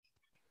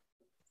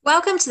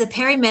Welcome to the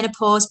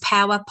Perimenopause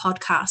Power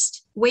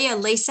Podcast. We are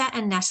Lisa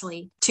and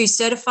Natalie, two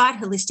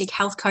certified holistic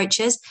health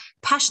coaches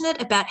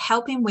passionate about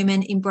helping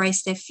women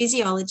embrace their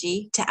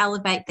physiology to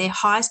elevate their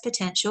highest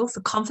potential for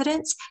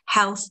confidence,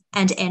 health,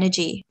 and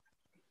energy.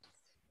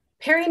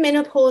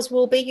 Perimenopause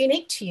will be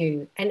unique to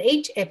you, and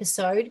each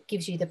episode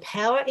gives you the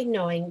power in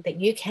knowing that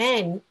you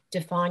can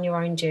define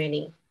your own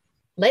journey.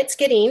 Let's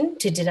get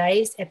into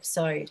today's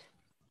episode.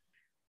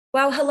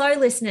 Well, hello,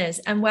 listeners,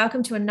 and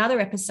welcome to another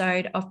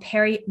episode of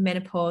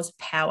Perimenopause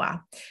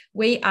Power.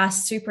 We are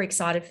super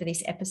excited for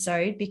this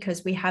episode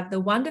because we have the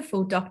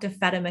wonderful Dr.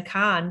 Fatima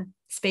Khan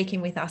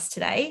speaking with us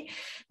today.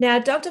 Now,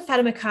 Dr.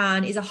 Fatima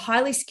Khan is a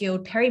highly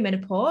skilled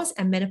perimenopause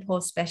and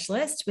menopause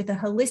specialist with a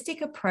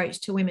holistic approach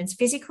to women's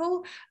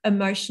physical,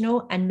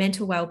 emotional, and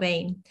mental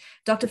well-being.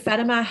 Dr.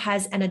 Fatima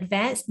has an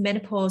advanced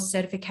menopause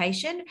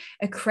certification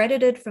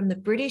accredited from the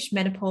British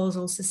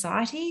Menopausal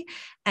Society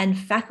and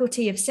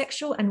Faculty of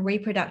Sexual and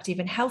Reproductive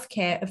and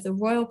Healthcare of the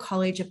Royal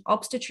College of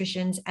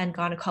Obstetricians and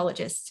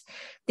Gynecologists.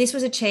 This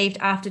was achieved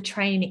after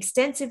training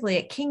extensively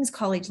at King's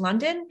College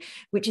London,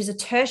 which is a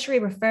tertiary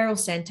referral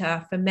centre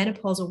for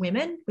menopausal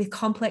women with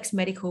complex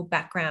medical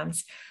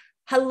backgrounds.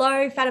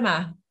 Hello,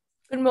 Fatima.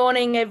 Good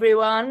morning,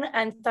 everyone.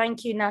 And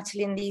thank you,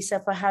 Natalie and Lisa,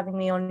 for having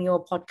me on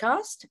your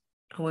podcast.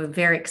 We're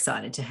very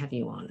excited to have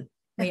you on.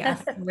 We are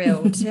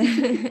thrilled.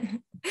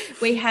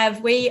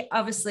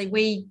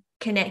 We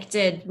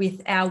connected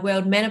with our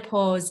World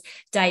Menopause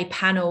Day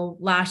panel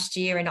last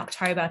year in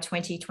October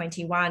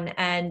 2021,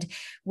 and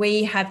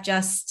we have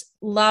just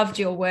loved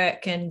your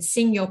work and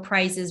sing your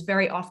praises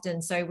very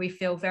often. So we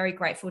feel very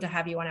grateful to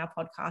have you on our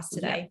podcast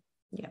today.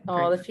 Yeah.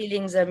 The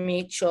feelings are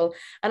mutual.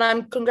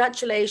 And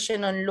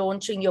congratulations on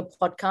launching your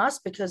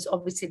podcast, because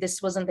obviously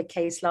this wasn't the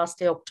case last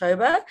year,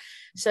 October.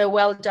 So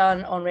well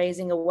done on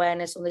raising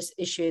awareness on this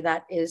issue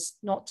that is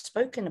not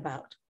spoken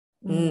about.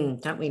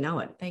 Don't we know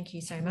it? Thank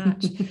you so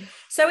much.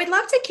 So we'd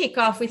love to kick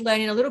off with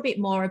learning a little bit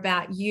more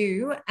about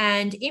you,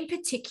 and in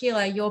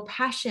particular your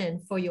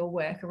passion for your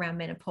work around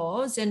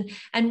menopause, and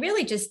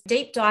really just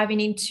deep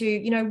diving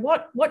into,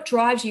 what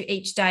drives you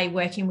each day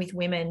working with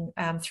women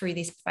through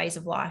this phase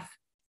of life.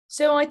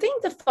 So I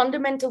think the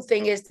fundamental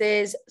thing is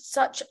there's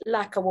such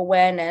lack of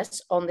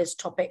awareness on this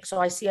topic.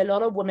 So I see a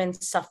lot of women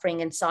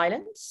suffering in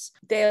silence.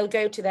 They'll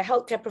go to their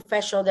healthcare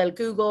professional, they'll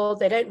Google,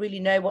 they don't really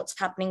know what's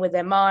happening with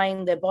their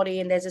mind, their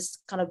body, and there's this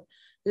kind of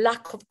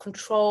lack of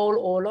control,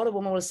 or a lot of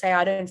women will say,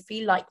 I don't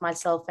feel like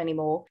myself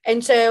anymore.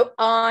 And so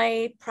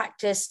I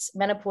practice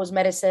menopause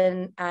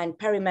medicine and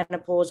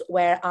perimenopause,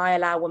 where I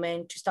allow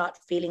women to start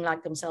feeling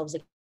like themselves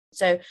again.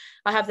 So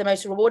I have the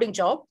most rewarding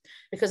job,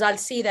 because I'll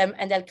see them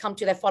and they'll come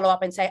to their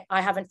follow-up and say, I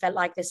haven't felt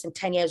like this in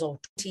 10 years or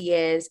 20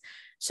 years.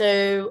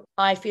 So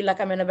I feel like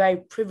I'm in a very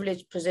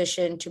privileged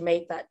position to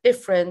make that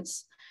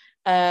difference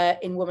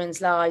in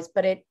women's lives.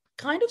 But it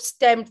kind of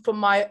stemmed from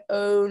my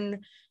own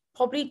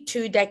probably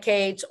 2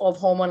 decades of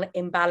hormone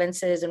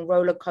imbalances and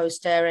roller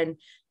coaster. And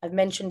I've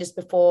mentioned this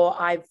before.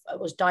 I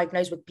was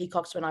diagnosed with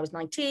PCOS when I was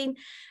 19.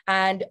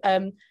 And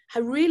I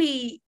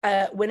really,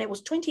 when it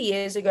was 20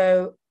 years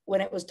ago, when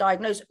it was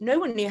diagnosed, no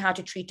one knew how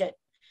to treat it.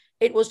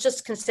 It was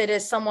just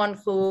considered someone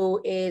who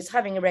is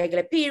having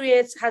irregular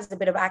periods, has a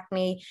bit of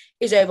acne,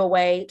 is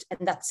overweight,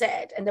 and that's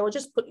it. And they will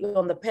just put you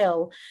on the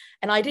pill.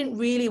 And I didn't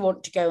really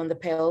want to go on the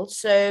pill.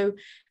 So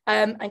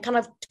I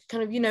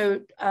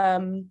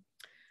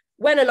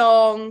went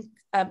along,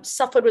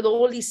 suffered with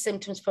all these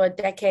symptoms for a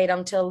decade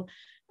until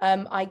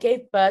I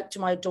gave birth to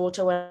my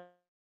daughter when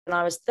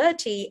I was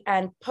 30,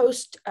 and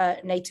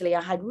post-natally,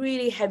 I had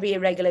really heavy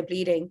irregular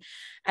bleeding,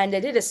 and they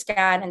did a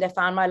scan and they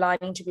found my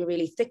lining to be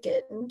really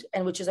thickened,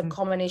 and which is a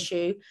common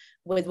issue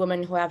with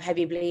women who have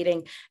heavy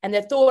bleeding. And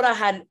they thought I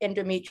had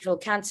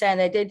endometrial cancer, and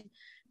they did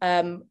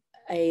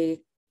a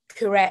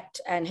curette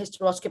and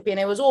hysteroscopy, and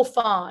it was all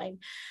fine.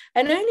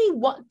 And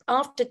only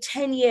after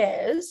 10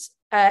 years,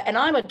 and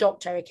I'm a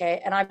doctor,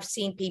 okay, and I've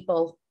seen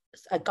people,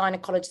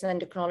 gynecologists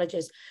and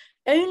endocrinologists,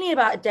 only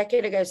about a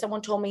decade ago,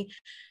 someone told me,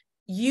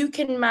 you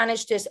can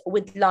manage this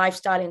with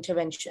lifestyle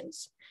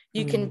interventions.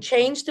 You can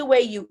change the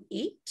way you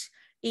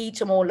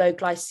eat a more low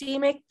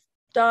glycemic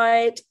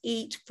diet,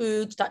 eat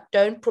foods that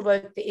don't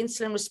provoke the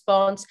insulin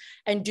response,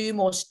 and do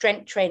more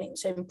strength training.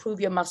 So improve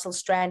your muscle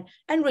strength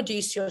and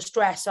reduce your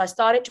stress. So I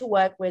started to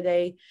work with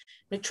a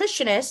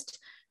nutritionist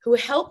who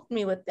helped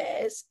me with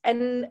this.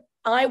 And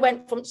I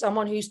went from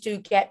someone who used to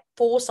get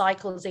 4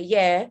 cycles a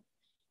year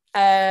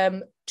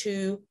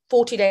to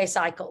 40-day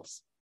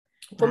cycles.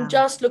 From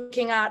just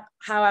looking at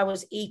how I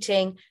was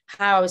eating,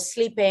 how I was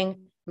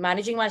sleeping,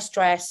 managing my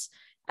stress,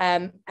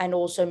 and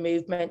also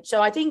movement. So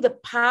I think the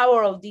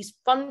power of these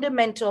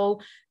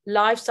fundamental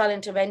lifestyle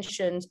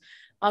interventions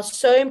are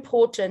so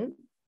important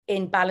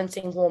in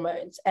balancing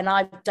hormones. And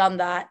I've done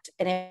that,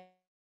 and it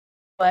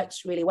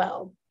works really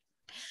well.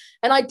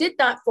 And I did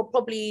that for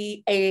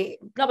probably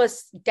another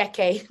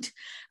decade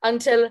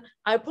until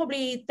I was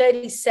probably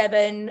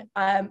 37.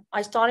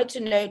 I started to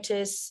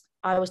notice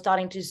I was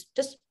starting to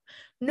just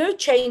no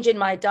change in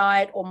my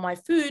diet or my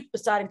food,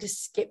 but starting to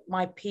skip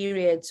my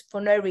periods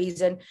for no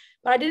reason.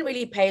 But I didn't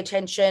really pay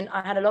attention.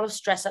 I had a lot of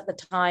stress at the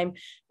time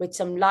with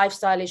some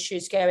lifestyle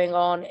issues going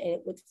on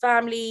with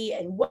family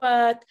and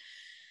work.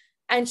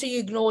 And so you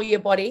ignore your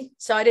body.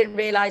 So I didn't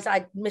realize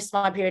I'd missed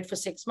my period for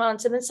 6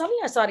 months. And then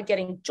suddenly I started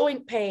getting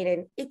joint pain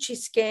and itchy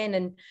skin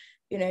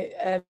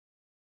and,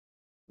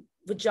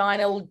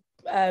 vaginal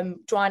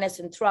dryness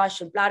and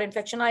thrush and bladder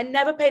infection. I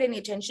never paid any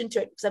attention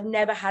to it because I've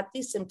never had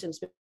these symptoms.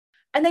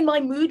 And then my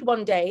mood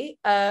one day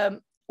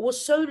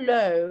was so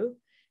low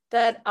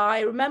that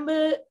I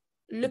remember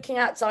looking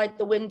outside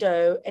the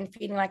window and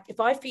feeling like if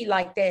I feel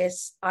like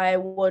this, I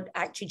would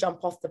actually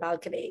jump off the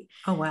balcony.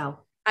 Oh, wow.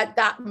 At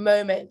that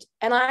moment.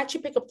 And I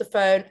actually picked up the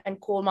phone and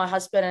called my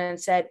husband and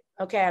said,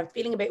 okay, I'm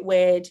feeling a bit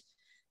weird.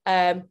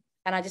 And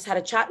I just had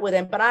a chat with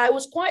him, but I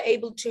was quite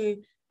able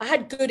to, I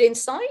had good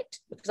insight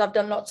because I've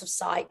done lots of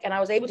psych, and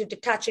I was able to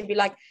detach and be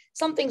like,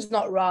 something's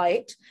not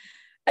right.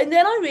 And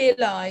then I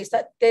realized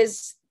that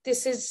this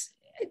is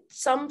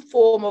some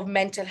form of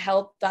mental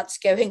health that's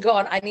going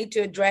on. I need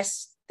to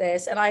address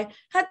this. And I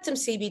had some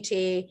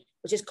CBT,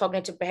 which is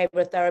cognitive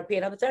behavioral therapy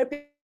and other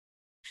therapy.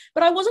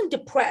 But I wasn't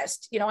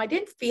depressed. I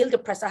didn't feel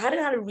depressed. I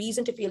hadn't had a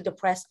reason to feel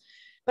depressed,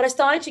 but I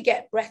started to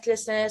get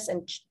breathlessness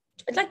and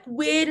like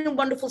weird and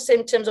wonderful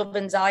symptoms of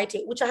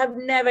anxiety, which I have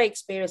never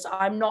experienced.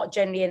 I'm not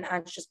generally an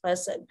anxious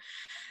person.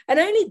 And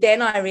only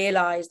then I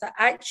realized that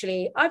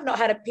actually I've not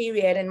had a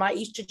period and my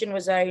estrogen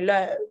was very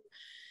low.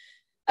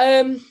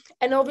 And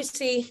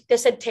obviously they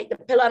said, take the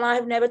pill. And I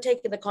have never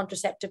taken the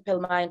contraceptive pill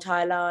my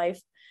entire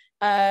life.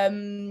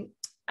 And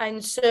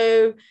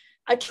so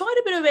I tried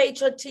a bit of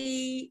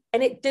HRT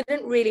and it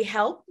didn't really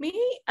help me.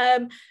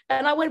 And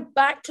I went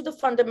back to the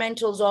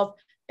fundamentals of,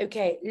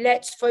 okay,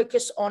 let's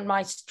focus on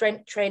my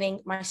strength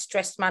training, my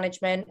stress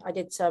management. I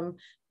did some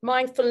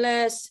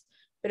mindfulness,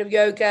 bit of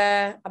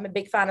yoga. I'm a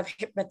big fan of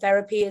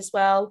hypnotherapy as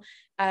well.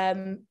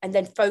 And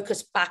then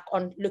focus back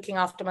on looking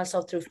after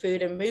myself through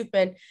food and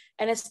movement.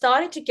 And I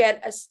started to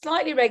get a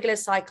slightly regular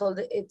cycle.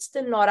 It's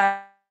still not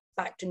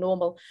back to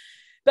normal.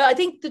 But I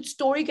think the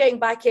story going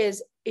back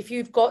is if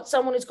you've got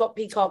someone who's got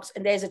PCOS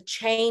and there's a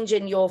change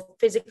in your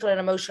physical and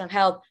emotional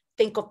health,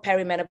 think of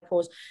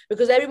perimenopause,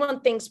 because everyone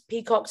thinks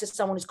PCOS is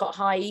someone who's got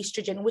high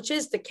estrogen, which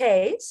is the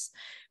case.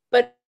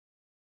 But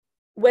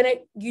when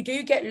you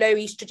do get low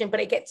estrogen,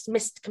 but it gets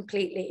missed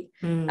completely,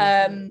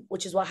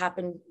 which is what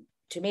happened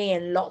to me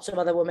and lots of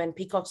other women.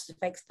 PCOS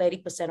affects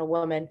 30% of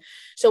women.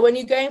 So when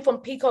you're going from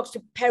PCOS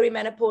to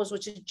perimenopause,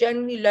 which is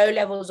generally low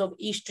levels of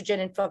estrogen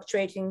and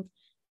fluctuating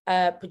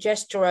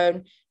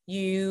progesterone,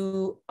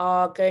 you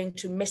are going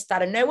to miss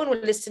that and no one will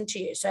listen to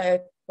you. So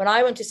when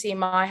I went to see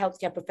my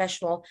healthcare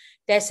professional,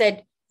 they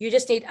said, you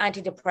just need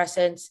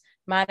antidepressants,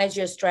 manage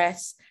your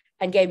stress,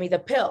 and gave me the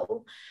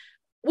pill,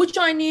 which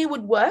I knew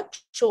would work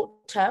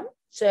short term.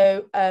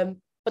 So,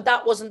 but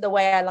that wasn't the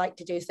way I like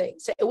to do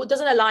things. So it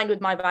doesn't align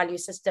with my value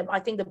system. I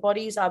think the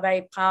bodies are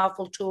very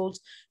powerful tools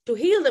to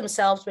heal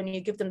themselves when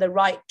you give them the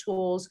right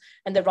tools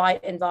and the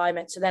right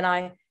environment. So then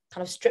I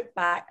kind of stripped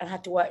back and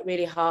had to work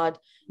really hard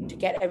to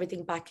get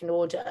everything back in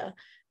order.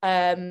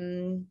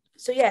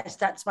 So yes,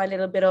 that's my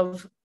little bit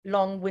of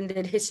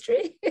long-winded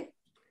history.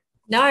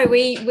 No,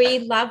 we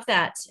love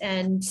that.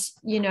 And,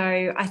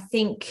 I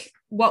think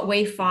what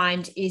we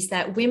find is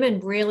that women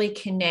really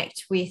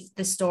connect with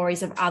the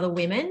stories of other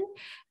women.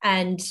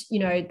 And,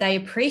 they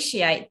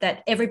appreciate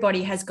that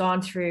everybody has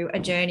gone through a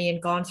journey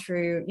and gone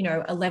through,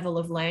 a level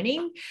of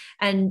learning.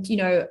 And,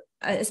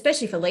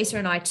 especially for Lisa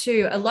and I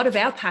too, a lot of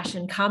our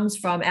passion comes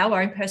from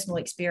our own personal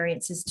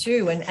experiences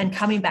too, and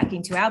coming back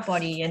into our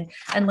body.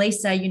 And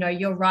Lisa,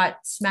 you're right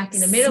smack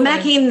in the middle.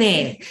 Smack in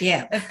there,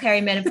 yeah. Of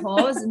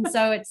perimenopause. And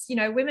so it's,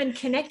 women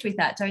connect with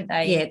that, don't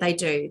they? Yeah, they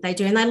do. They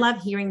do. And they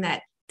love hearing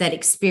that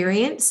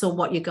experience or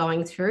what you're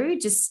going through.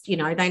 Just, they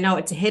know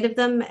it's ahead of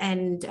them,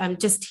 and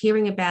just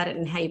hearing about it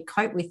and how you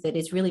cope with it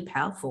is really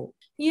powerful.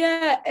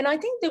 Yeah. And I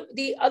think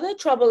the other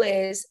trouble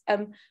is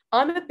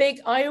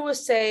I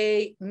always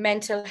say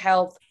mental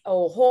health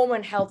or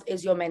hormone health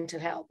is your mental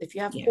health. If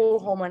you have poor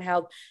hormone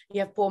health,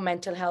 you have poor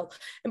mental health.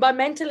 And by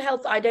mental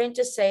health, I don't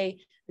just say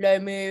low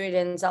mood,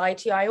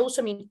 anxiety. I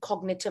also mean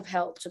cognitive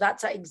health. So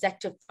that's our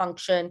executive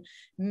function,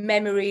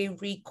 memory,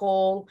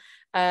 recall,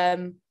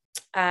 and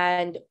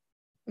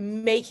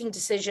making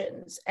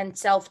decisions and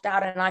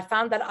self-doubt. And I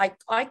found that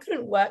I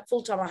couldn't work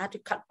full-time. I had to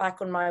cut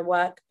back on my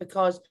work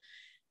because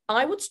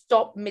I would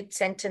stop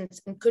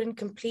mid-sentence and couldn't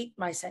complete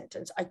my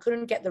sentence. I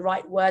couldn't get the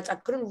right words. I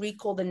couldn't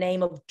recall the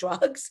name of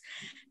drugs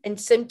and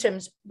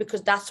symptoms,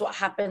 because that's what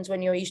happens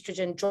when your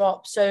estrogen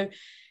drops. So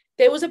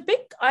there was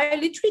I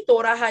literally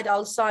thought I had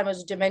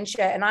Alzheimer's,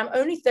 dementia, and I'm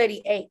only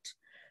 38.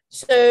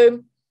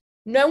 So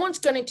no one's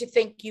going to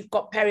think you've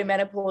got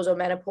perimenopause or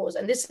menopause.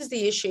 And this is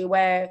the issue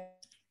where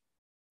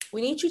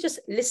we need to just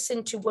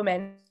listen to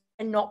women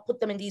and not put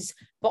them in these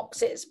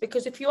boxes.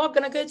 Because if you are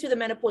going to go through the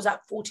menopause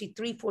at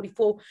 43,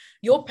 44,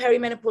 your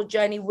perimenopause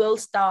journey will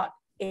start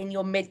in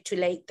your mid to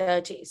late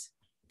 30s.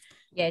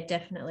 Yeah,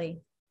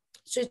 definitely.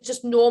 So it's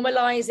just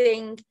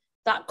normalizing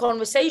that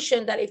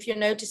conversation that if you're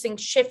noticing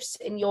shifts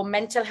in your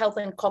mental health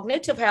and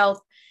cognitive health,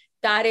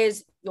 that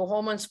is your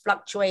hormones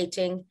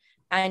fluctuating,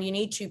 and you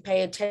need to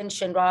pay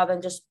attention rather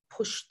than just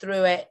push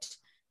through it,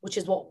 which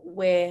is what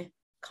we're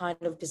kind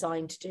of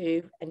designed to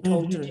do and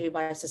told to do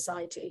by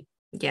society.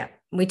 Yeah,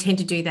 we tend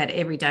to do that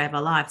every day of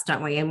our lives,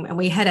 don't we? And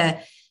we had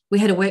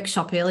a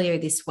workshop earlier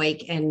this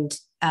week, and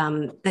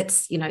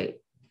that's, you know,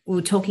 we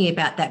were talking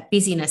about that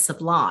busyness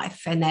of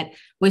life, and that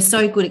we're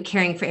so good at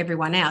caring for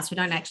everyone else. We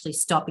don't actually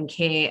stop and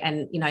care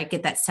and, you know,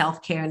 get that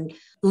self-care and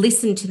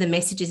listen to the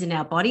messages in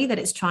our body that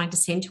it's trying to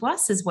send to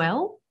us as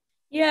well.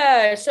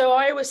 Yeah. So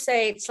I always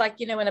say it's like,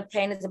 you know, when a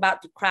plane is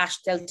about to crash,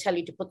 they'll tell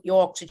you to put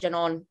your oxygen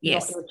on,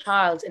 yes, not your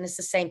child. And it's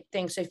the same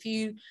thing. So if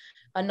you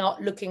are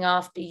not looking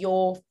after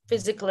your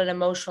physical and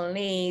emotional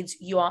needs,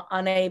 you are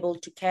unable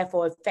to care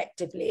for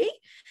effectively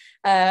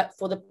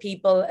for the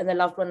people and the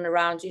loved one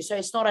around you. So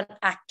it's not an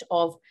act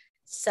of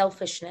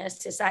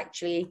selfishness. It's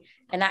actually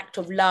an act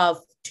of love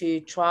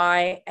to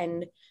try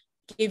and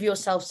give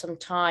yourself some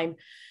time.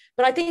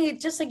 But I think it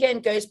just,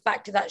 again, goes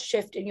back to that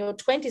shift in your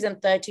 20s and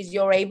 30s.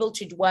 You're able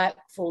to work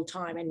full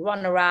time and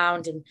run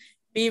around and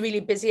be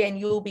really busy, and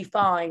you'll be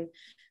fine.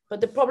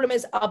 But the problem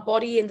is our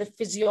body and the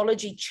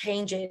physiology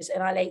changes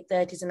in our late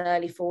 30s and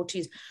early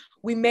 40s.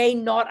 We may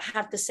not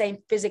have the same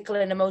physical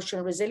and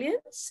emotional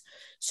resilience.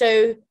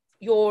 So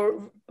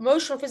your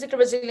emotional, physical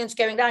resilience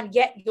going down,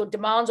 yet your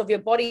demands of your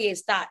body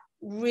is that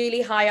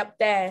really high up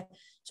there.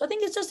 So I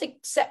think it's just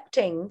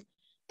accepting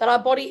that our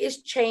body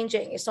is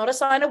changing. It's not a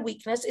sign of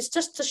weakness. It's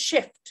just a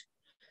shift.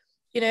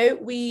 You know,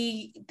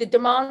 the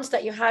demands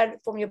that you had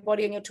from your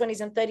body in your 20s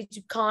and 30s,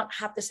 you can't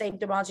have the same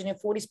demands in your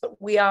 40s, but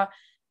we are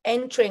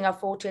entering our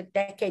 40th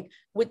decade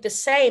with the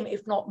same,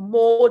 if not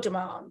more,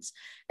 demands.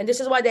 And this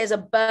is why there's a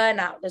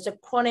burnout. There's a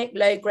chronic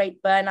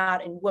low-grade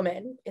burnout in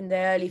women in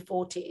their early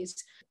 40s,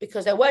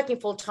 because they're working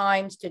full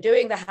time, they're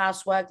doing the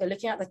housework, they're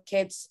looking at the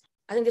kids.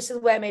 I think this is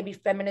where maybe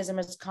feminism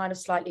has kind of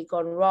slightly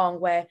gone wrong,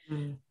 where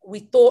we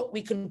thought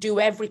we can do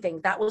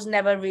everything. That was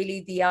never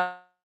really the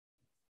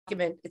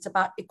argument. It's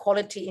about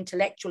equality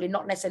intellectually,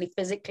 not necessarily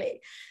physically.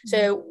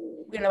 So,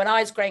 you know, when I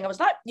was growing, I was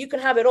like, you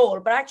can have it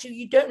all, but actually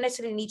you don't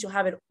necessarily need to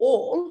have it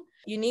all.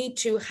 You need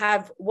to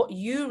have what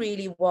you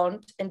really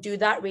want and do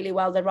that really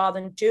well,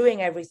 rather than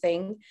doing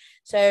everything.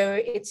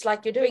 So it's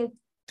like you're doing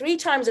 3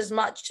 times as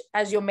much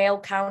as your male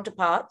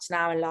counterparts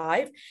now in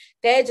life.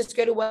 They just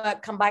go to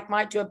work, come back,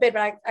 might do a bit,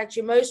 but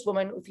actually most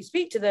women, if you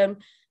speak to them,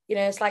 you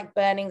know, it's like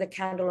burning the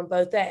candle on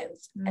both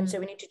ends. And so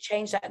we need to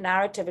change that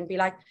narrative and be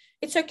like,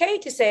 it's okay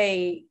to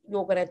say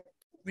you're going to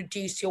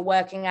reduce your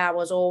working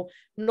hours or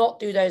not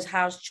do those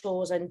house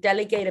chores and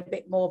delegate a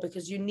bit more,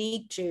 because you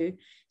need to,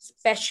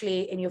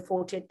 especially in your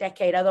 40th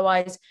decade.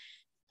 Otherwise,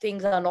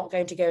 things are not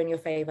going to go in your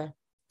favor.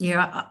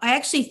 Yeah, I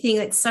actually think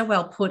it's so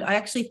well put. I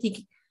actually think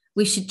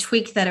we should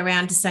tweak that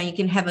around to say you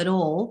can have it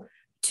all,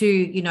 to,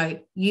 you know,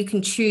 you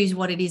can choose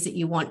what it is that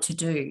you want to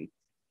do,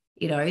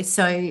 you know,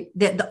 so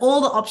that all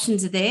the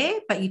options are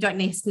there, but you don't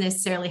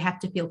necessarily have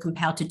to feel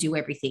compelled to do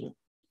everything.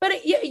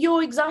 But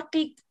you're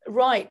exactly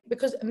right,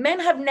 because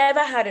men have never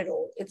had it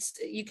all.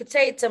 You could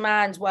say it's a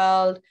man's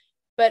world,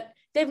 but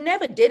they've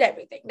never did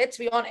everything. Let's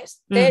be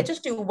honest. They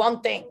just do one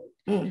thing.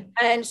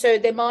 And so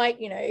they might,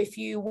 you know, if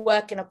you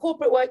work in a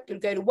corporate work, you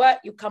go to work,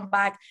 you come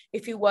back.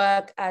 If you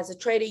work as a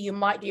trader, you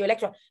might do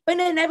electoral, but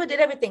they never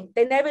did everything.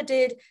 They never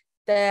did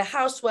the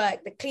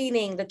housework, the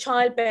cleaning, the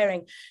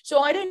childbearing. So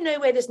I don't know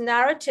where this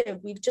narrative,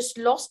 we've just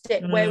lost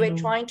it, where we're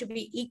trying to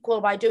be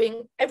equal by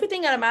doing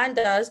everything that a man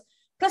does,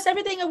 plus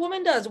everything a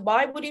woman does.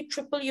 Why would you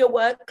triple your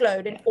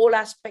workload in all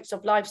aspects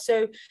of life?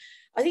 So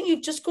I think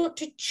you've just got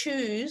to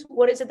choose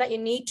what is it that you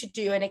need to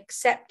do and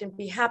accept and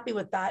be happy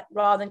with that,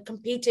 rather than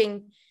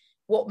competing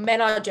what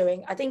men are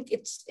doing. I think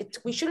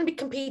we shouldn't be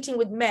competing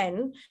with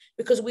men,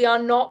 because we are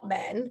not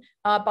men.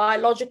 Our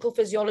biological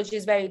physiology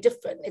is very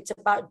different. It's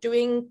about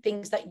doing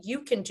things that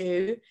you can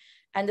do,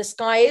 and the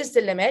sky is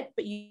the limit,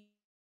 but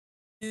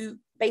you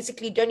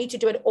basically don't need to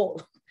do it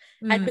all.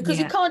 And because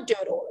you can't do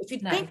it all. If you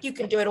think you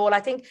can do it all, I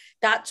think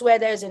that's where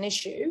there's an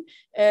issue.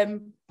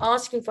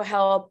 Asking for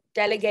help,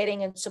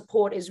 delegating and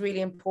support is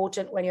really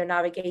important when you're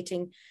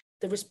navigating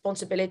the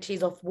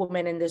responsibilities of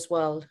women in this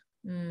world.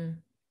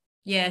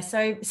 Yeah,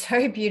 so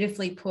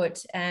beautifully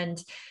put.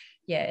 And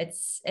yeah,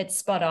 it's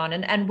spot on.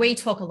 And we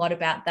talk a lot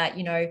about that,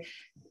 you know,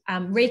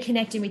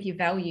 reconnecting with your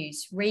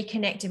values,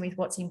 reconnecting with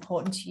what's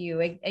important to you,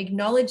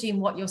 acknowledging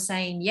what you're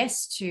saying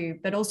yes to,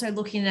 but also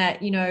looking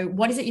at, you know,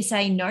 what is it you're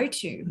saying no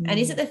to? And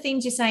is it the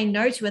things you're saying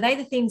no to? Are they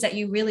the things that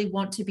you really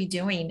want to be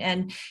doing?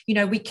 And, you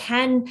know, we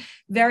can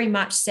very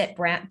much set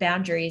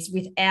boundaries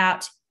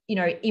without, you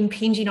know,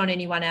 impinging on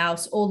anyone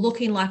else or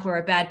looking like we're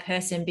a bad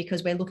person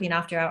because we're looking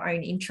after our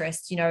own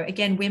interests. You know,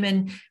 again,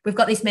 women, we've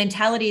got this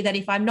mentality that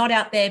if I'm not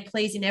out there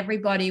pleasing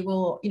everybody,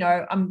 well, you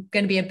know, I'm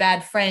going to be a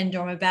bad friend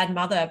or I'm a bad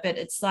mother. But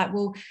it's like,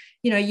 well,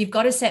 you know, you've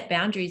got to set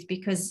boundaries,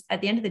 because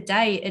at the end of the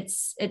day,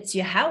 it's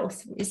your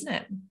health, isn't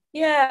it?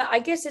 Yeah, I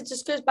guess it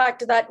just goes back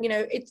to that, you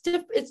know,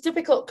 it's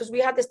difficult because we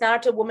have this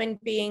narrative of women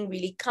being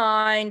really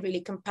kind,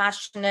 really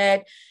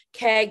compassionate,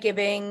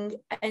 caregiving,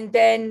 and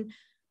then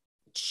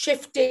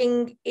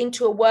shifting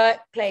into a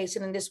workplace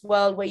and in this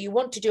world where you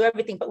want to do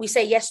everything, but we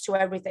say yes to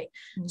everything.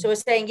 So we're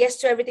saying yes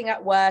to everything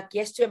at work,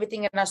 yes to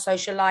everything in our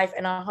social life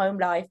and our home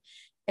life.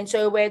 And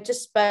so we're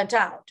just burnt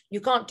out. You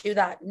can't do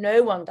that.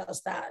 No one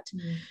does that.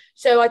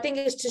 So I think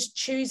it's just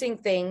choosing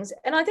things.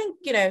 And I think,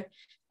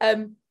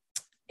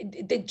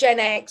 the Gen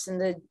X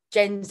and the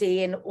Gen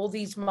Z and all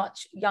these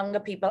much younger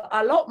people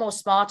are a lot more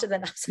smarter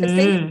than us, I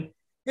think,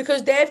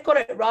 because they've got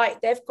it right.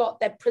 They've got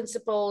their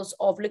principles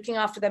of looking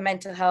after their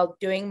mental health,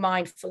 doing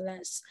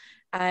mindfulness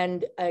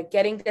and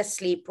getting their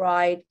sleep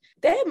right.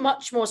 They're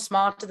much more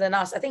smarter than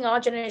us. I think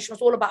our generation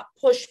was all about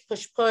push,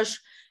 push, push,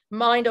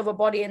 mind over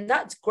body. And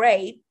that's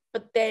great.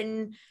 But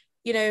then,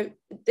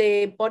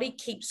 the body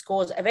keeps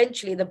scores.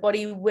 Eventually, the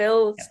body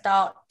will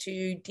start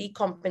to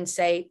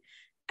decompensate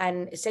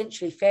and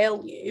essentially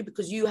fail you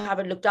because you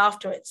haven't looked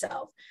after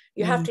itself.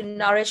 You have to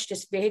nourish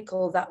this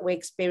vehicle that we're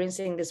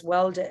experiencing this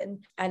world in.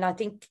 And I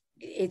think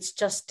it's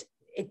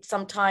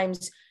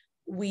sometimes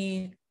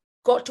we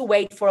got to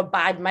wait for a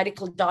bad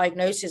medical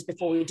diagnosis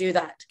before we do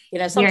that.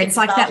 It's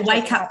like that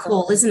wake up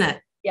call, isn't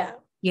it? Yeah.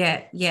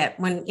 Yeah.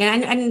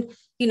 And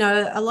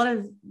a lot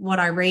of what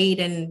I read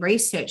and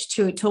research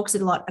too, it talks a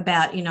lot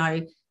about,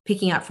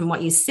 picking up from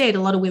what you said,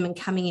 a lot of women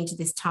coming into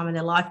this time in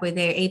their life where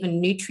they're even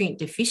nutrient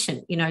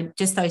deficient,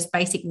 just those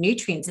basic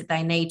nutrients that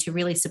they need to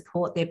really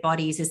support their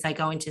bodies as they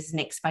go into this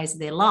next phase of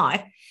their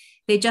life.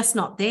 They're just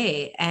not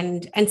there.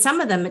 And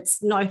some of them,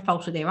 it's no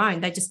fault of their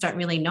own. They just don't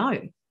really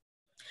know.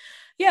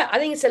 Yeah, I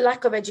think it's a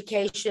lack of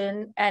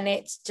education, and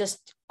it's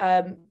just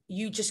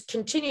you just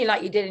continue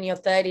like you did in your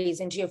 30s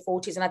into your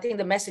 40s. And I think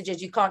the message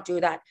is you can't do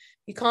that.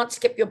 You can't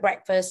skip your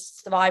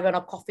breakfast, survive on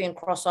a coffee and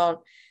croissant.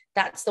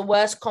 That's the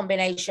worst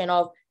combination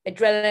of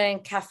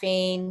adrenaline,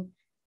 caffeine,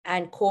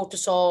 and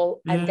cortisol,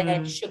 and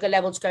then sugar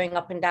levels going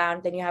up and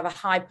down. Then you have a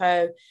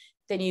hypo.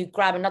 Then you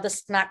grab another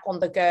snack on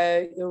the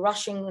go. You're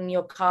rushing in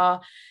your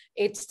car.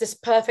 It's this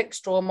perfect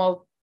storm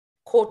of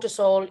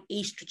cortisol,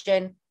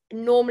 estrogen.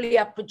 Normally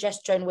our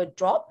progesterone would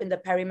drop in the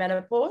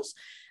perimenopause,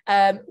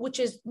 which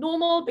is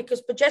normal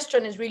because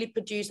progesterone is really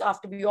produced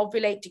after we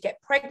ovulate to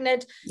get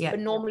pregnant. But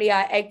normally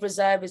our egg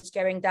reserve is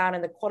going down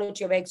and the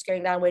quality of eggs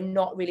going down. We're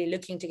not really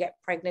looking to get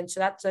pregnant. So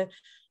that's a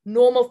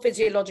normal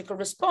physiological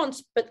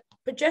response. But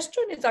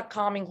progesterone is a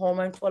calming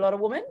hormone for a lot of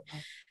women.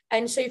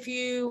 And so if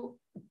you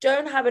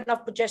don't have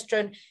enough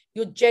progesterone,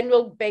 your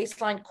general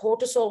baseline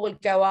cortisol will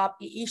go up,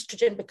 your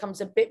estrogen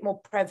becomes a bit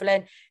more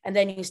prevalent, and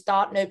then you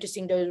start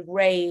noticing those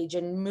rage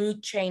and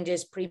mood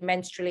changes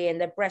premenstrually and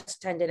the breast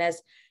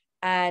tenderness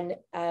and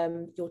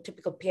your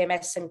typical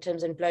PMS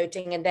symptoms and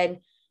bloating, and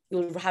then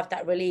you'll have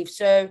that relief.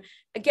 So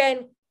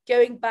again,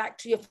 going back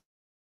to your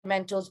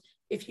fundamentals,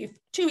 if you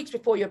 2 weeks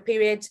before your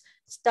periods,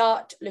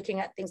 start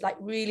looking at things like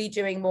really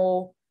doing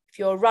more. If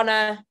you're a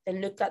runner,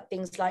 then look at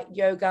things like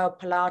yoga or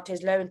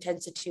Pilates, low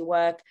intensity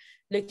work,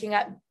 looking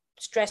at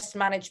stress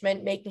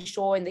management, making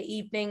sure in the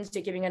evenings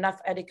you're giving enough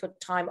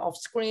adequate time off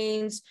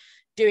screens,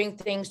 doing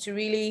things to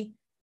really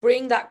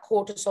bring that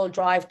cortisol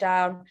drive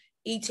down,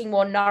 eating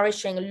more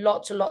nourishing,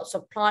 lots and lots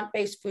of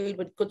plant-based food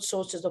with good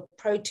sources of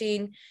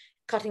protein,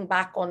 cutting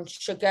back on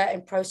sugar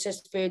and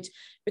processed foods,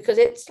 because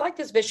it's like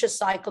this vicious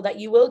cycle that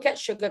you will get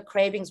sugar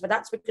cravings, but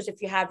that's because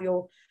if you have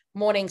your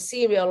morning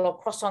cereal or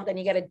croissant, then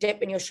you get a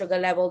dip in your sugar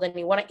level, then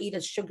you want to eat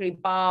a sugary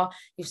bar,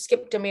 you've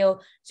skipped a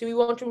meal. So we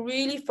want to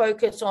really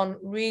focus on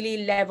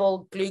really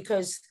level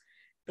glucose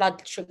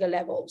blood sugar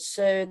levels.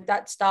 So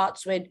that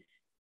starts with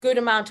good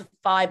amount of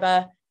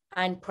fiber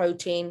and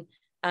protein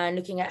and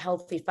looking at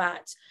healthy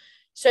fats.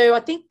 So I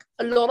think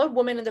a lot of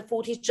women in the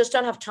 40s just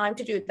don't have time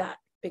to do that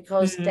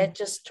because they're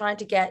just trying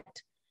to get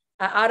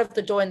out of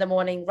the door in the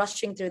morning,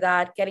 rushing through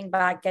that, getting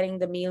back, getting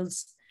the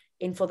meals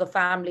in for the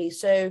family.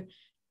 So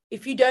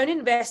if you don't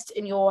invest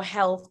in your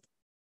health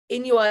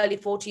in your early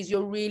 40s,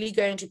 you're really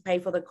going to pay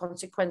for the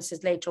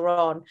consequences later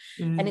on.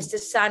 And it's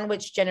this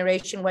sandwich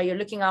generation where you're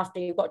looking after,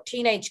 you've got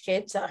teenage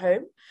kids at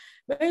home.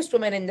 Most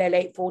women in their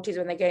late 40s,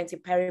 when they go into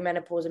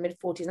perimenopause and mid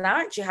 40s, now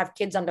actually have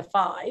kids under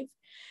 5.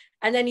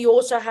 And then you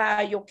also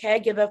have your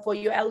caregiver for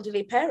your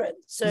elderly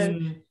parents. So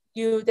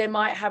they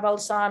might have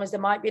Alzheimer's, they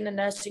might be in a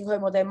nursing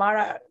home, or they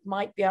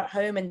might be at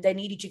home and they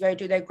need you to go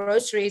do their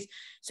groceries.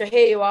 So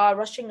here you are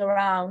rushing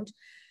around,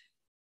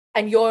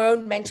 and your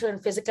own mental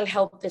and physical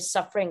health is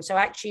suffering. So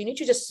actually you need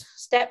to just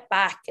step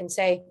back and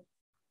say,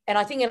 and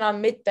I think in our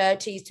mid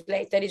 30s to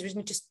late 30s, we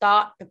need to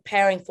start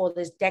preparing for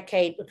this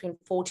decade between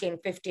 40 and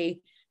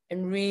 50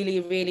 and really,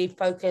 really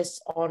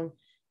focus on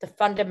the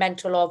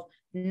fundamental of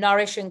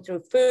nourishing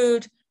through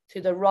food,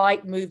 through the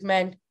right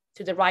movement,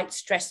 through the right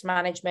stress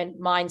management,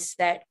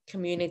 mindset,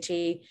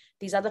 community.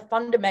 These are the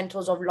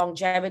fundamentals of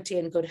longevity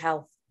and good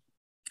health.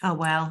 Oh,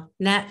 wow.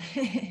 Nat,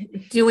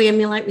 do we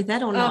emulate with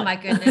that or not? Oh, my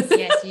goodness,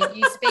 yes.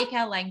 You speak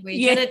our language.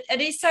 Yeah. And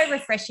it is so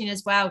refreshing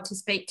as well to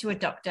speak to a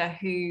doctor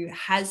who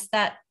has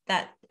that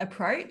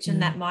approach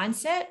and that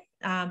mindset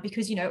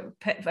because,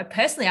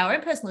 personally, our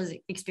own personal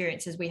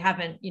experiences, we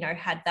haven't,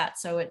 had that.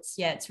 So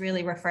it's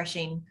really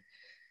refreshing.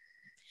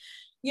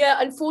 Yeah,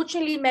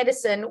 unfortunately,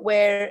 medicine,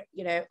 where,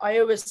 I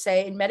always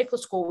say in medical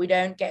school, we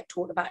don't get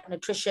taught about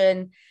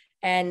nutrition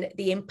and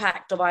the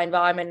impact of our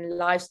environment and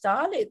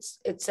lifestyle.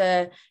 It's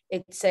a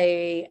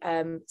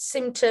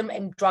symptom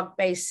and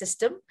drug-based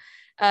system.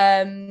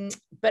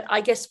 But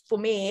I guess for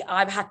me,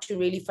 I've had to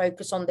really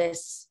focus on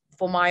this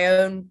for my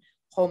own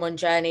hormone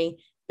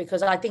journey,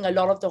 because I think a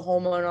lot of the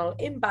hormonal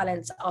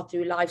imbalance are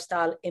through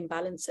lifestyle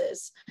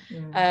imbalances.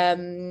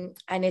 And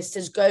it's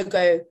this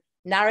go-go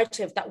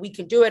narrative that we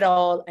can do it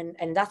all.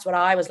 And that's what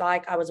I was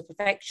like. I was a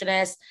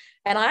perfectionist,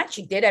 and I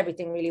actually did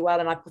everything really well,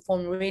 and I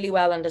performed really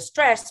well under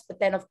stress. But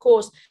then, of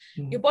course,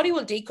 your body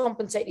will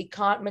decompensate. You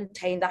can't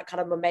maintain that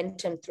kind of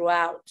momentum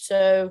throughout.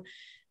 So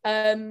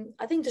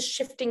I think the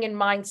shifting in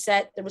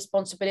mindset, the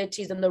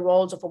responsibilities and the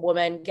roles of a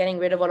woman, getting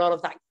rid of a lot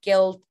of that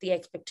guilt, the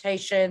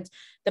expectations,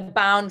 the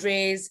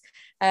boundaries.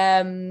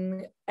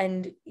 And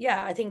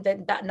yeah, I think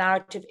that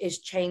narrative is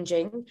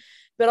changing.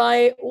 But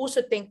I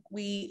also think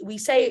we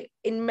say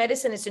in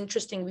medicine, it's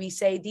interesting, we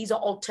say these are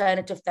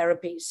alternative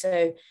therapies.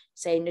 So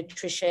say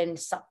nutrition,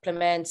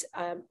 supplements,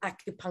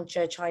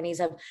 acupuncture, Chinese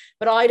have,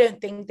 but I don't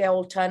think they're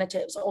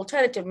alternatives.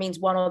 Alternative means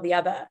one or the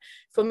other.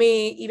 For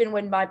me, even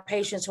when my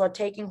patients who are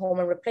taking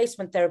hormone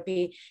replacement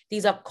therapy,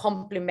 these are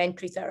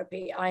complementary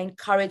therapy. I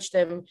encourage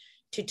them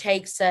to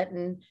take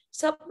certain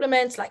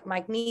supplements like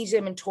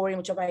magnesium and taurine,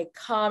 which are very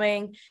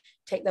calming,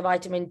 take the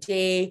vitamin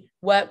D,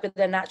 work with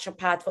their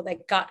naturopath for their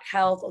gut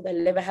health or their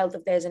liver health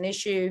if there's an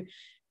issue.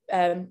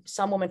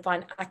 Some women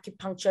find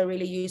acupuncture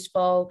really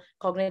useful,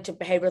 cognitive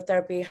behavioral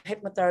therapy,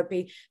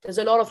 hypnotherapy. There's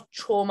a lot of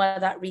trauma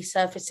that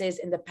resurfaces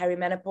in the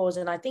perimenopause.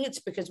 And I think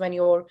it's because when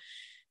your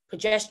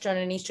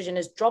progesterone and estrogen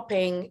is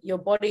dropping, your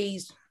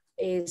body's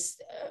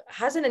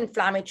has an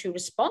inflammatory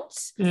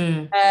response.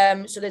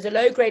 So there's a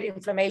low-grade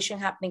inflammation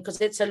happening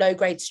because it's a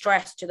low-grade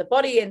stress to the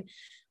body. And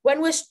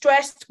when we're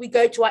stressed, we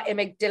go to our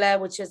amygdala,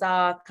 which is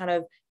our kind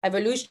of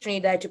evolutionary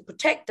there to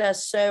protect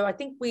us. So I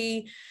think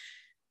we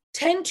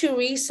tend to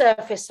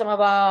resurface some of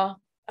our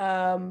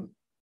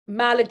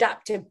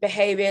maladaptive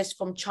behaviors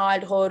from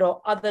childhood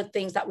or other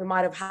things that we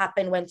might have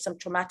happened when some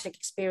traumatic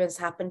experience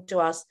happened to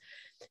us.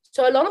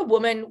 So a lot of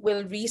women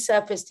will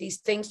resurface these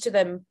things to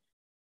them.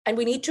 And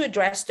we need to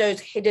address those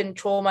hidden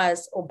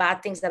traumas or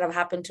bad things that have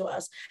happened to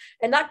us.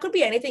 And that could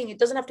be anything. It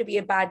doesn't have to be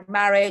a bad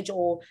marriage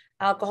or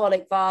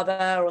alcoholic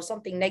father or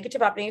something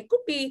negative happening. It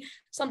could be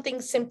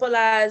something simple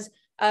as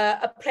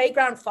a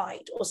playground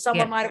fight, or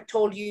someone might have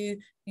told you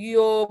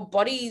your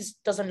body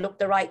doesn't look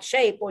the right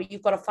shape, or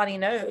you've got a funny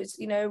nose.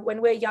 You know,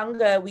 when we're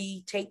younger,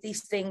 we take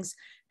these things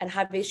and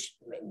have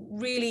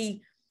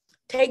really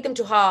take them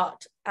to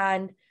heart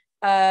and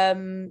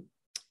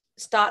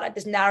start at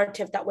this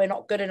narrative that we're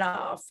not good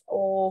enough,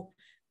 or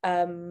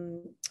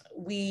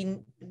we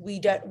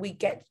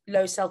get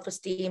low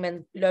self-esteem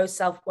and low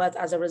self-worth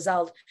as a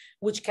result,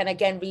 which can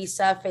again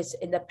resurface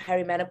in the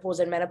perimenopause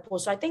and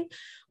menopause. So I think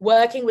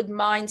working with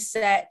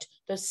mindset,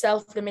 those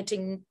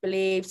self-limiting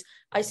beliefs.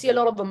 I see a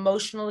lot of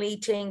emotional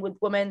eating with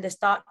women. They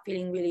start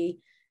feeling really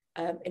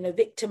in a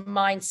victim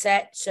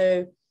mindset.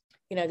 So,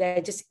 you know,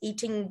 they're just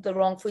eating the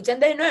wrong foods,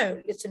 and they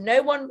know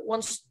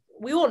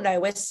we all know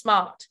we're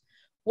smart.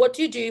 What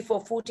do you do for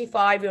a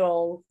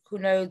 45-year-old who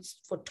knows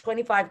for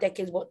 25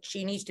 decades what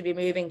she needs to be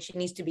moving? She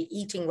needs to be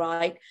eating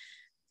right.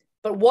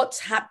 But what's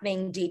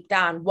happening deep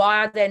down?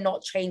 Why are they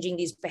not changing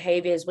these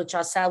behaviors, which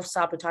are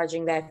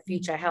self-sabotaging their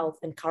future health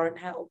and current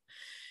health?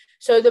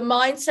 So the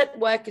mindset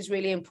work is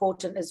really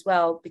important as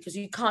well, because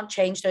you can't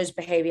change those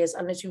behaviors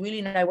unless you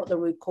really know what the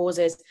root cause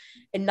is.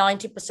 And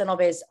 90%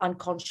 of it is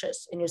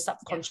unconscious in your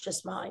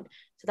subconscious mind.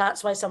 So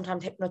that's why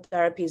sometimes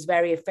hypnotherapy is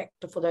very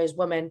effective for those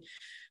women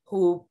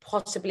who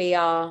possibly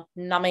are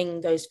numbing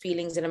those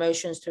feelings and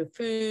emotions through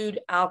food,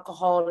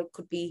 alcohol. It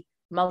could be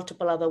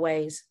multiple other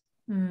ways.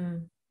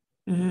 So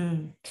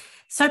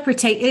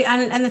protect.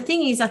 And the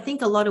thing is, I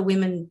think a lot of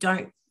women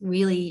don't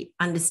really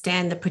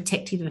understand the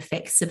protective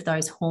effects of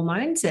those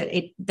hormones that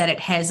it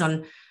has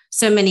on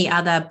so many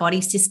other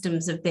body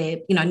systems of their,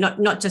 you know,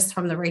 not just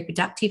from the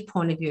reproductive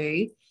point of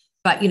view,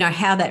 but, you know,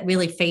 how that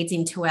really feeds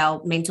into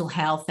our mental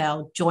health,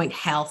 our joint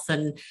health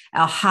and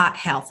our heart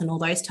health and all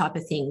those type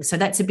of things. So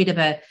that's a bit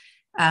of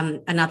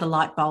another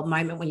light bulb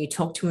moment when you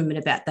talk to women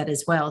about that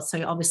as well.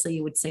 So obviously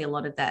you would see a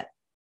lot of that.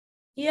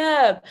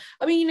 Yeah.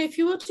 I mean, you know, if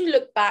you were to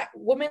look back,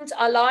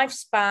 our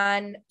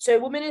lifespan, so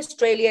women in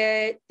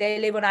Australia, they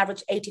live on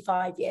average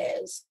 85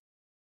 years.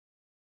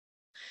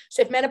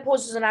 So if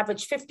menopause is on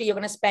average 50, you're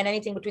going to spend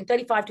anything between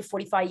 35 to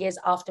 45 years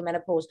after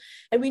menopause.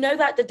 And we know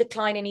that the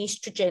decline in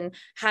estrogen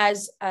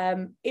has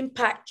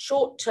impact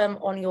short-term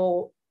on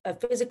your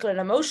physical and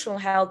emotional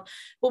health,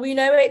 but we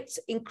know it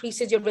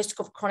increases your risk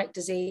of chronic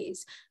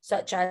disease,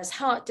 such as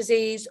heart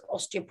disease,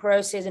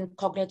 osteoporosis, and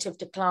cognitive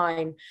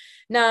decline.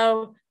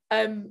 Now,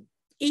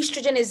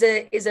 estrogen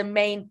is a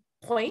main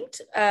point,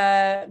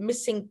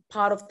 missing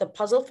part of the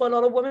puzzle for a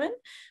lot of women.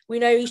 We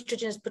know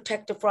estrogen is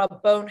protective for our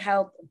bone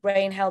health,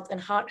 brain health, and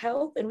heart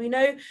health. And we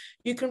know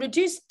you can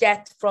reduce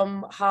death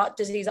from heart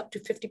disease up to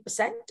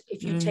 50%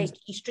 if you take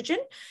estrogen,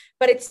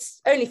 but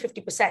it's only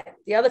 50%.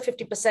 The other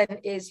 50%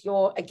 is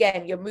your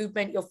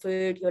movement, your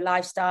food, your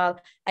lifestyle,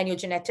 and your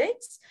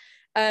genetics.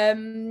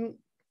 When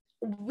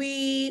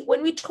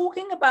we're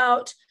talking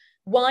about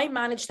why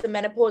manage the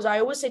menopause? I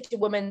always say to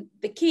women,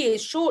 the key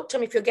is short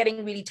term if you're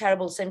getting really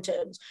terrible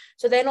symptoms.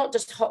 So they're not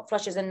just hot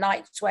flushes and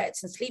night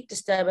sweats and sleep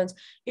disturbance.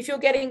 If you're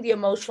getting the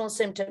emotional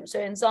symptoms, so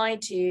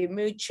anxiety,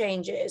 mood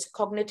changes,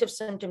 cognitive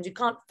symptoms, you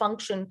can't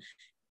function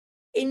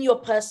in your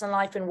personal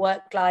life and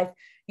work life,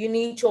 you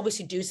need to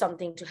obviously do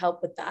something to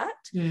help with that.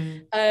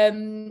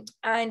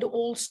 And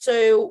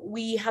also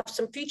we have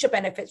some future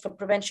benefits for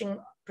preventing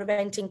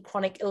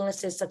chronic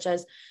illnesses such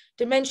as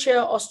dementia,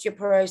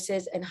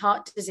 osteoporosis, and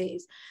heart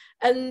disease.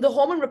 And the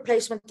hormone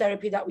replacement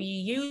therapy that we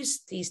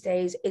use these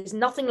days is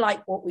nothing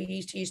like what we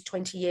used to use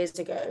 20 years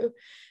ago.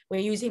 We're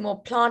using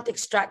more plant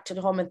extracted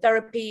hormone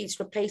therapy. It's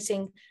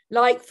replacing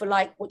like for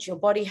like what your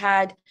body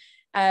had.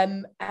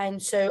 And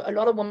so a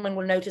lot of women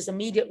will notice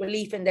immediate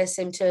relief in their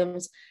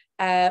symptoms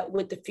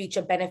with the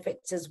future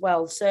benefits as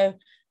well. So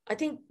I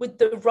think with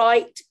the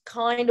right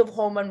kind of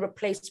hormone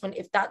replacement,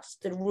 if that's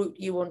the route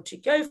you want to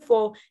go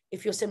for,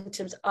 if your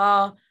symptoms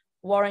are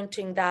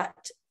warranting that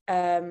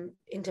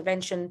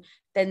intervention,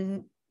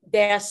 then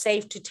they're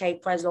safe to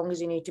take for as long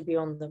as you need to be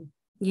on them.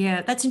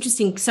 Yeah, that's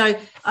interesting. So,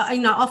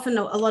 often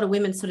a lot of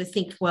women sort of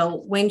think,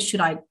 well, when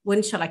should I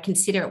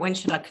consider it? When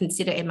should I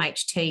consider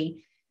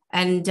MHT?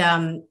 And,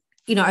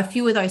 a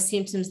few of those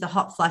symptoms, the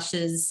hot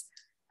flushes,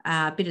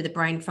 a bit of the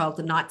brain fog,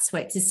 the night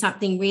sweats, is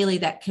something really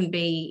that can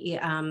be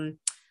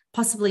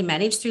possibly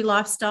managed through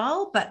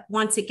lifestyle. But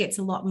once it gets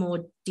a lot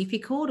more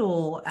difficult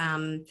or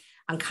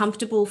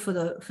uncomfortable for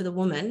the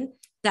woman,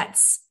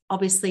 that's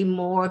obviously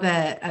more of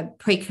a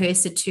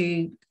precursor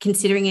to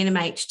considering an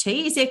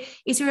MHT.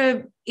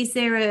 Is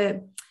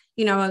there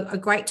a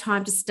great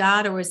time to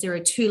start, or is there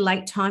a too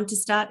late time to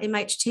start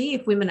MHT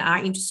if women are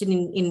interested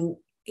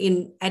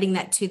in adding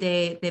that to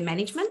their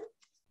management?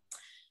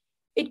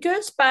 It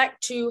goes back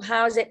to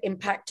how is it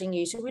impacting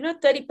you. So we know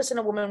 30%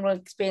 of women will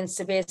experience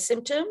severe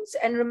symptoms.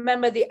 And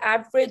remember, the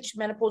average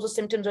menopausal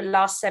symptoms will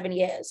last 7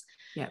 years.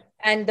 Yeah.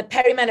 And the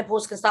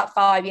perimenopause can start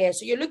 5 years.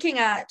 So you're looking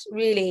at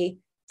really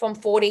from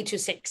 40 to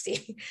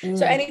 60.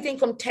 So anything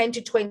from 10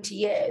 to 20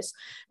 years.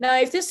 Now,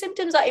 if the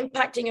symptoms are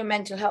impacting your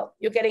mental health,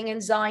 you're getting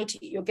anxiety,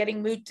 you're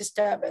getting mood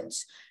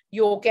disturbance,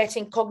 you're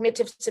getting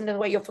cognitive symptoms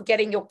where you're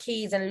forgetting your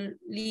keys and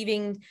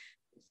leaving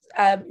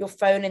your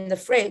phone in the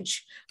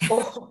fridge,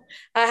 or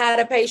I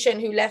had a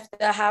patient who left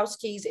the house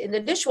keys in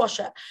the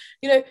dishwasher,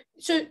 and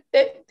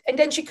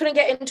then she couldn't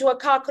get into a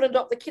car, couldn't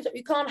drop the kids.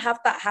 You can't have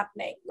that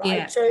happening, right?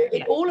 Yeah. So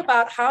it's all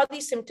about how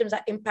these symptoms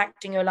are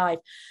impacting your life.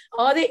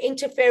 Are they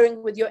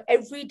interfering with your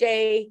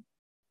everyday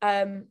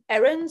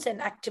errands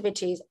and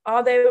activities?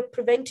 Are they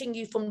preventing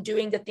you from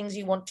doing the things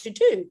you want to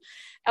do?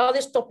 Are they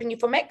stopping you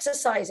from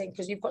exercising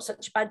because you've got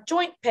such bad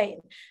joint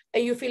pain? Are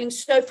you feeling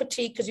so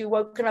fatigued because you've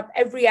woken up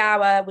every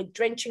hour with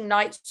drenching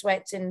night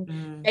sweats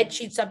and bed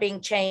sheets are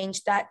being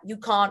changed that you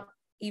can't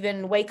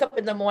even wake up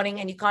in the morning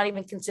and you can't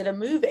even consider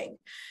moving?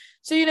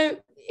 So,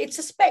 it's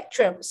a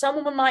spectrum. Some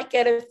women might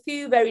get a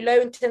few very low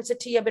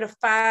intensity, a bit of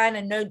fan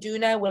and no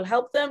doona will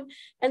help them,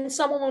 and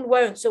some women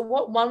won't. So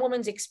what one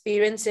woman's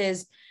experience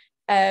is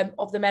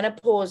of the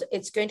menopause,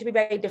 it's going to be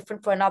very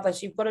different for another.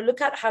 So you've got to look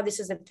at how this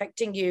is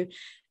affecting you.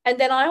 And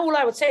then all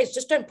I would say is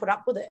just don't put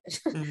up with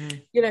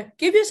it.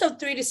 Give yourself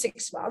 3 to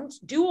 6 months,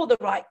 do all the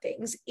right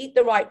things, eat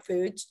the right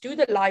foods, do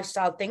the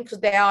lifestyle thing,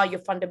 because they are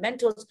your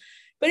fundamentals.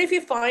 But if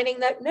you're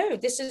finding that, no,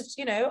 this is,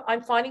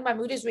 I'm finding my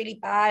mood is really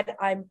bad.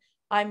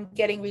 I'm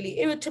getting really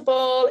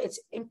irritable. It's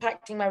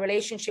impacting my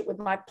relationship with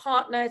my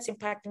partner. It's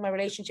impacting my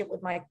relationship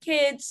with my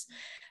kids.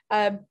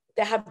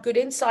 They have good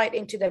insight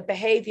into their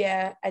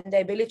behavior and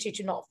their ability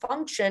to not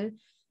function,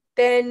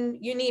 then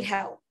you need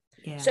help.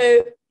 Yeah.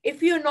 So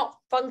if you're not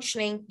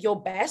functioning your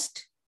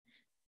best,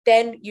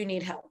 then you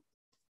need help.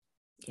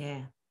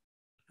 Yeah.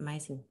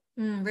 Amazing.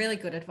 Really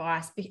good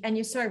advice. And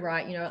you're so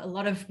right. A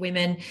lot of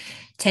women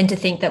tend to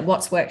think that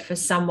what's worked for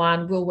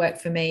someone will work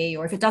for me,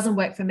 or if it doesn't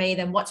work for me,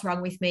 then what's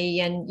wrong with me?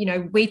 And,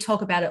 we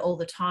talk about it all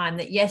the time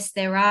that yes,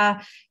 there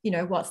are,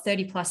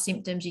 30 plus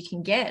symptoms you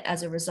can get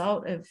as a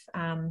result of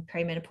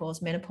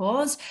perimenopause,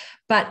 menopause,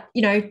 but,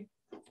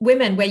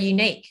 women, we're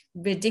unique,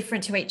 we're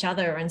different to each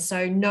other. And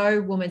so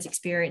no woman's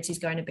experience is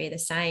going to be the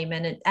same.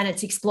 And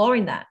it's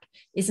exploring that,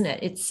 isn't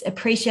it? It's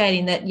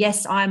appreciating that,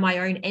 yes, I'm my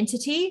own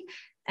entity.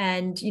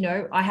 And,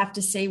 I have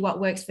to see what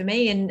works for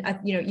me. And,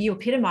 you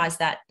epitomize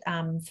that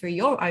through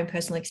your own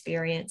personal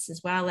experience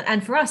as well.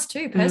 And for us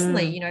too,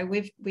 personally,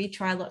 we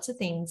try lots of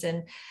things.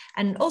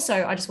 And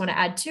also I just want to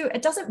add too,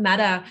 it doesn't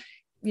matter,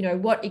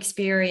 what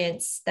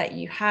experience that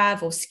you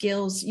have or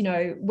skills,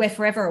 we're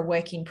forever a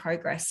work in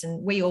progress.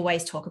 And we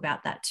always talk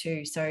about that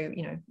too. So,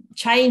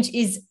 change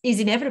is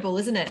inevitable,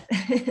 isn't it?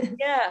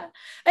 Yeah.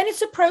 And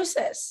it's a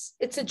process.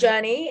 It's a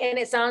journey. And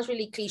it sounds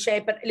really cliche,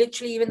 but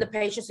literally even the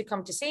patients who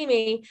come to see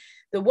me,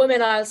 the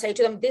women, I'll say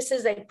to them, this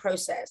is a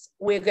process.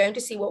 We're going to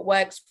see what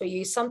works for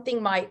you.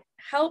 Something might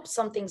help,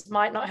 some things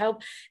might not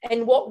help.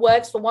 And what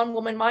works for one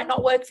woman might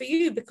not work for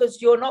you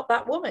because you're not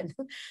that woman.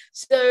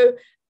 So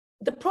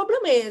the problem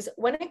is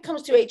when it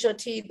comes to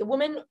HRT, the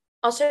women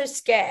are so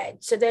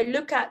scared. So they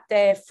look at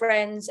their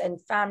friends and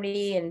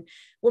family and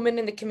women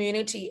in the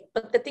community.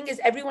 But the thing is,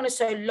 everyone is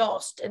so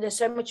lost and there's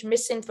so much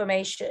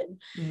misinformation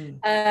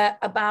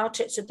about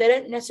it. So they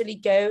don't necessarily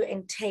go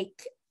and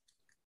take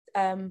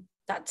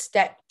that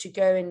step to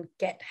go and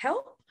get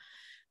help.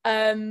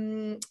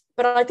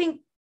 But I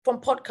think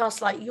from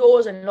podcasts like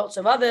yours and lots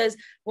of others,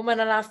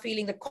 women are now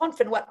feeling the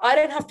confidence. Well, I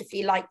don't have to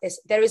feel like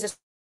this. There is a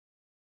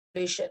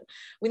solution.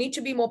 We need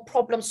to be more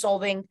problem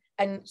solving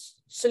and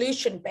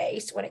solution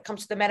based when it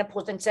comes to the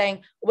menopause than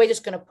saying we're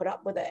just going to put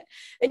up with it.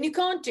 And you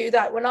can't do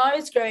that. When I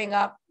was growing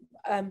up,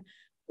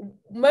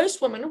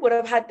 most women would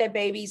have had their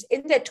babies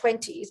in their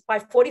 20s. By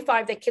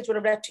 45, their kids would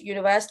have left to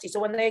university. So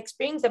when they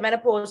experience the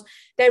menopause,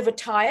 they're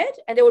retired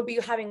and they would be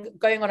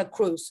going on a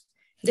cruise.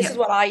 This is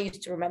what I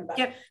used to remember.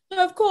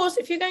 So of course,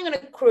 if you're going on a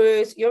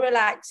cruise, you're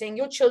relaxing,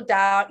 you're chilled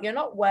out, you're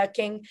not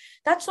working.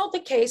 That's not the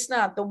case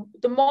now.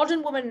 The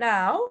modern woman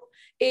now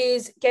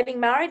is getting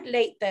married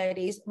late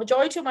 30s.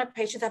 Majority of my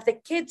patients have their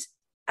kids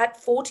at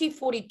 40,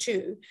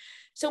 42.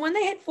 So when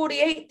they hit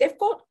 48, they've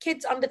got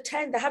kids under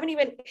 10. They haven't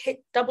even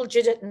hit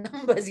double-digit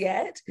numbers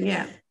yet.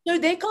 So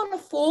they can't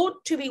afford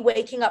to be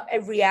waking up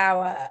every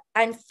hour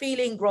and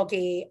feeling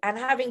groggy and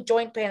having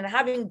joint pain and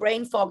having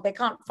brain fog. They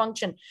can't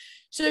function.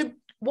 So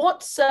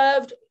what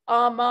served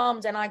our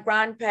moms and our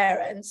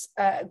grandparents,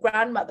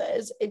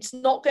 grandmothers, it's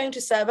not going to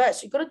serve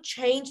us. You've got to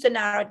change the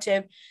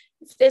narrative.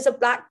 If there's a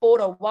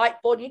blackboard or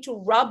whiteboard, you need to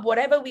rub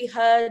whatever we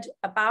heard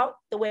about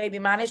the way we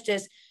manage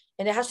this.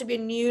 And there has to be a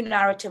new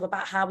narrative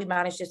about how we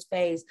manage this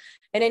phase.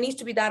 And it needs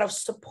to be that of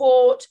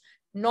support,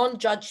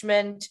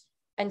 non-judgment,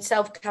 and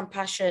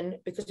self-compassion.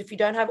 Because if you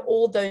don't have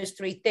all those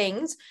three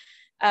things,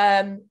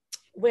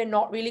 we're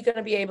not really going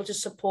to be able to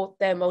support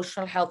their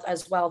emotional health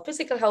as well.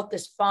 Physical health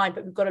is fine,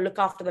 but we've got to look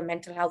after the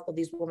mental health of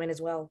these women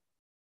as well.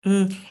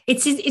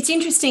 It's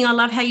interesting. I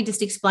love how you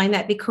just explained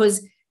that,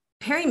 because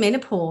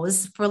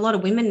perimenopause for a lot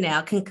of women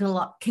now can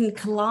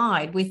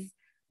collide with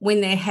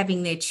when they're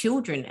having their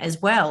children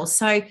as well.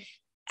 So,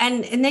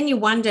 and then you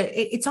wonder,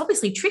 it's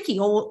obviously tricky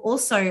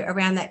also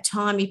around that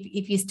time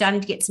if you're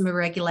starting to get some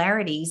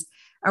irregularities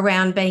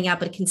around being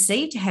able to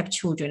conceive to have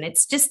children.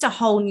 It's just a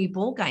whole new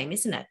ball game,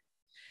 isn't it?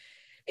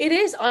 It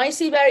is. I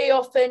see very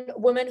often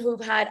women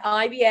who've had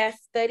IVF,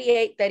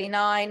 38,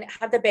 39,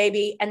 have the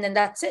baby, and then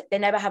that's it. They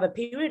never have a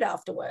period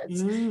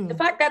afterwards. The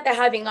fact that they're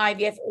having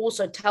IVF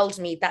also tells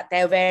me that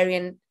their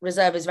ovarian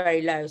reserve is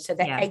very low. So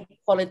their egg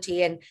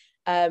quality and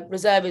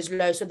reserve is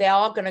low. So they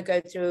are going to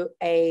go through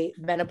a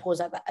menopause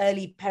at the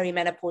early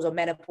perimenopause or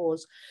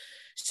menopause.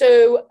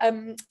 So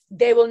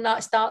they will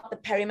not start the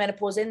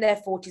perimenopause in their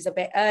 40s a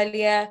bit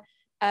earlier.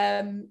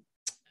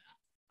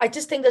 I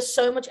just think there's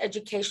so much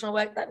educational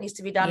work that needs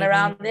to be done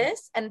around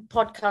this, and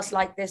podcasts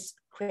like this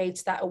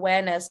creates that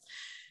awareness.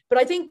 But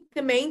I think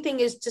the main thing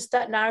is just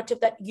that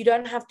narrative that you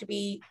don't have to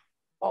be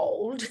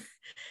old.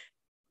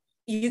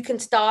 You can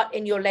start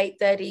in your late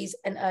 30s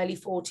and early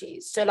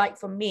 40s. So like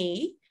for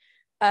me,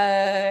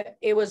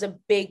 it was a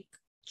big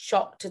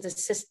shock to the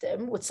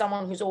system with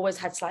someone who's always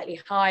had slightly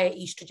higher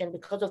estrogen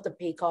because of the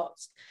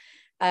PCOS.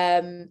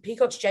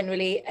 PCOS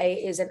generally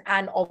is an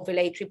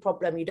anovulatory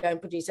problem. You don't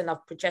produce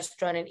enough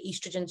progesterone, and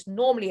estrogen's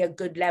normally a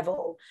good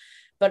level,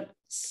 but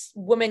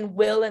women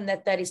will in their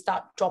 30s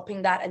start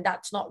dropping that, and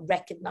that's not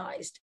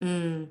recognized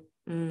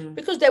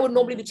because they would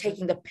normally be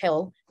taking the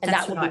pill, and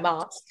that would be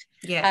masked.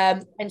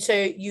 And so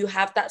you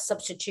have that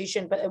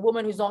substitution, but a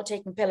woman who's not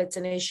taking pill, it's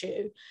an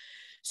issue.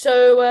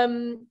 So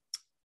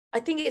I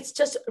think it's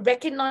just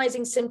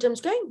recognizing symptoms,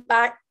 going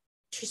back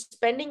to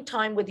spending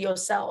time with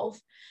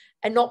yourself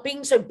and not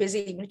being so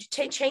busy. You need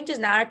to change this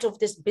narrative.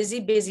 This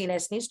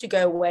busyness needs to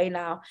go away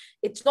now.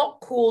 It's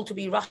not cool to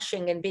be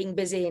rushing and being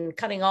busy and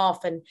cutting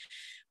off. And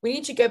we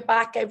need to go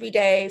back every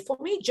day. For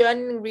me,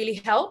 journaling really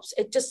helps.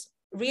 It just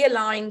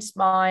realigns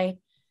my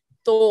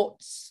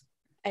thoughts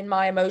and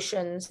my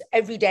emotions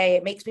every day.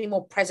 It makes me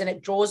more present.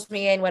 It draws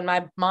me in when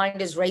my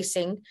mind is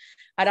racing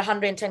at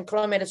 110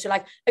 kilometers. So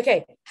like,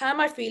 okay, how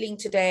am I feeling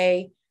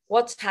today?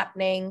 What's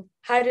happening?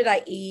 How did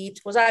I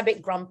eat? Was I a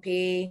bit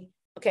grumpy?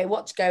 Okay,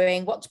 what's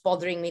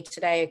bothering me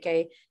today?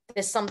 Okay,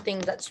 there's something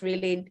that's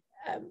really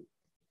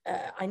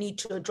I need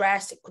to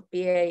address. It could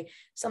be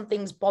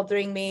something's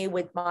bothering me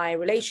with my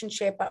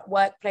relationship at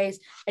workplace,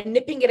 and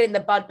nipping it in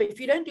the bud. But if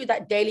you don't do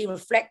that daily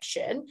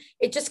reflection,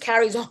 it just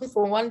carries on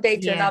from one day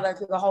to another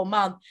through the whole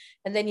month.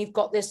 And then you've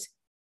got this,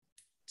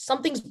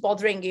 something's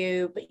bothering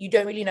you, but you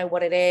don't really know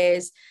what it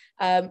is.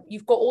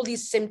 You've got all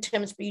these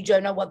symptoms, but you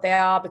don't know what they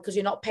are because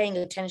you're not paying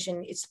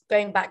attention. It's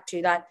going back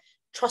to that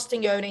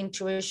trusting your own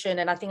intuition.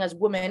 And I think as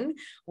women,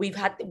 we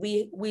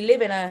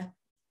live in a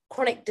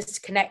chronic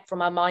disconnect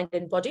from our mind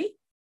and body.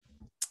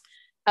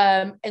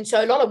 And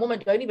so a lot of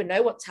women don't even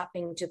know what's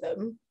happening to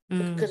them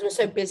because we're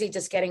so busy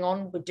just getting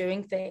on with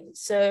doing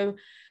things. So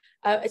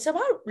it's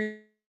about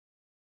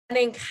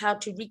learning how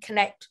to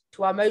reconnect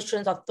to our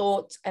emotions, our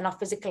thoughts, and our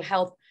physical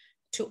health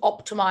to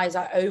optimize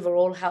our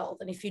overall health.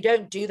 And if you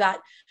don't do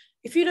that,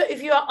 if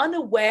you are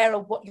unaware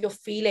of what you're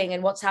feeling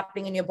and what's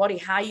happening in your body,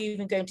 how are you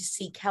even going to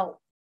seek help?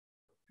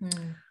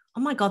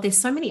 oh my God, there's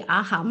so many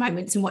aha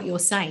moments in what you're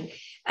saying.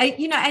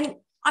 And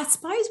I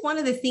suppose one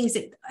of the things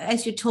that,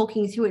 as you're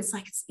talking through, it's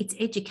like it's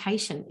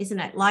education, isn't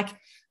it? Like,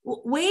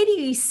 where do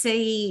you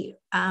see,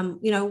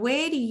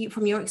 where do you,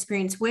 from your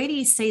experience, where do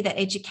you see that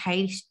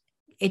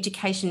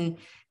education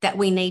that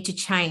we need to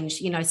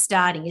change,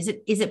 starting? Is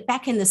it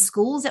back in the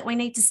schools that we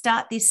need to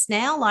start this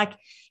now? Like,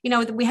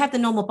 we have the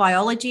normal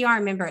biology. I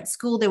remember at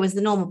school there was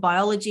the normal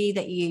biology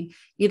that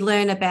you'd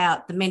learn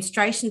about the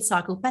menstruation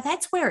cycle, but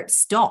that's where it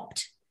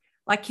stopped.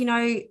 Like,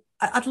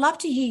 I'd love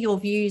to hear your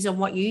views on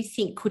what you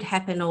think could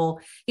happen.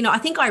 Or, I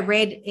think I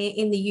read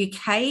in the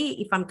UK,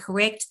 if I'm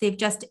correct, they've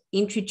just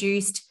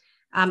introduced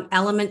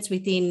elements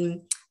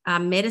within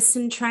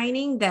medicine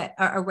training that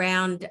are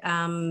around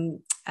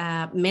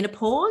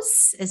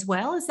menopause as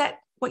well. Is that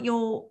what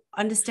your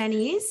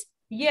understanding is?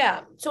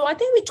 Yeah. So I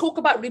think we talk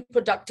about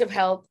reproductive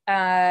health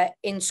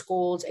in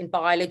schools, in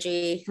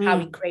biology, how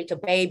we create a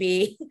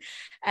baby.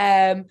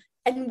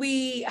 And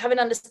we have an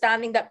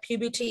understanding that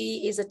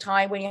puberty is a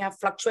time when you have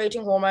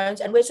fluctuating hormones,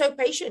 and we're so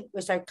patient,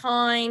 we're so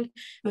kind,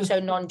 we're so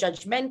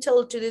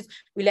non-judgmental to this.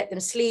 We let them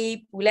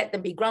sleep, we let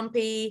them be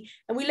grumpy,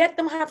 and we let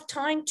them have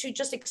time to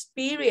just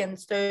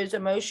experience those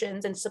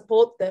emotions and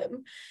support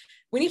them.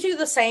 We need to do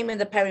the same in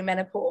the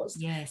perimenopause.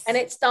 Yes. And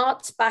it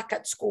starts back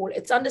at school.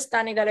 It's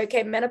understanding that,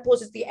 okay,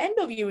 menopause is the end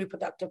of your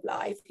reproductive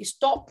life. You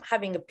stop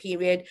having a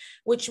period,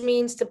 which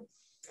means the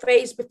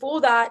phase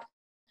before that,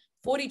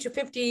 40 to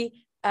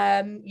 50,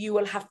 you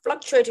will have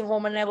fluctuating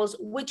hormone levels,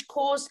 which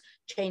cause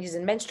changes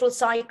in menstrual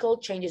cycle,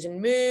 changes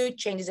in mood,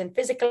 changes in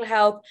physical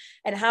health,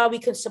 and how we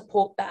can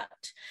support that.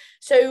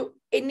 So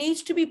it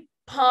needs to be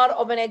part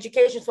of an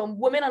education so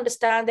women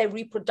understand their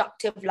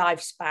reproductive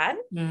lifespan,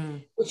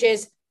 which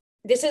is,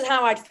 this is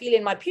how I'd feel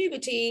in my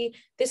puberty.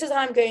 This is how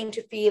I'm going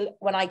to feel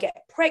when I get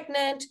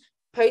pregnant,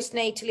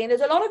 postnatally. And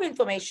there's a lot of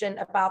information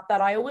about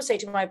that. I always say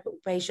to my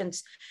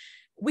patients,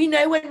 we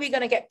know when we're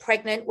going to get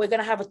pregnant, we're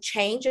going to have a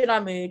change in our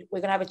mood. We're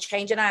going to have a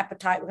change in our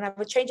appetite. We're going to have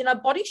a change in our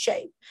body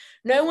shape.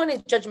 No one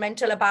is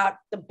judgmental about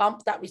the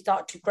bump that we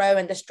start to grow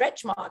and the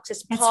stretch marks.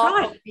 It's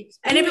part of the experience.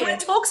 And everyone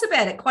talks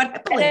about it quite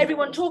happily. And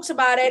everyone talks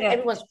about it. Yeah.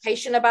 Everyone's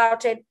patient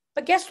about it.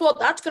 But guess what?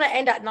 That's going to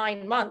end at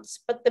 9 months.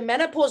 But the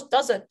menopause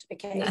doesn't,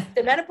 okay? No.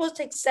 The menopause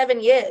takes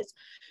 7 years.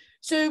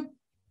 So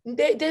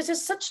there's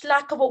just such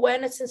lack of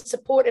awareness and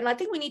support. And I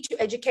think we need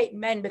to educate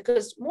men,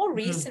 because more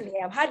recently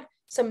I've had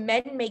some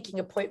men making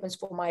appointments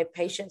for my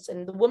patients.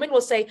 And the woman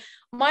will say,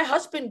 my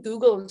husband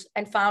Googled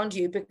and found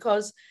you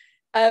because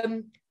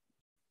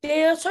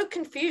they are so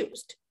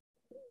confused.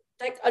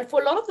 Like,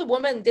 for a lot of the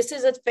women, this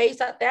is a phase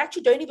that they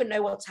actually don't even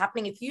know what's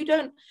happening. If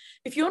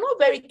you're not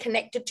very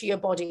connected to your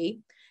body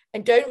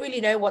and don't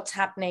really know what's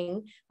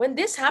happening, when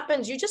this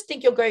happens, you just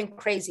think you're going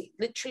crazy.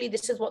 Literally,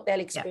 this is what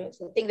they'll experience.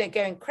 Yeah. They think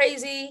they're going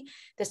crazy.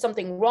 There's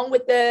something wrong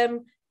with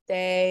them.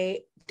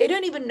 They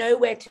don't even know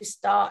where to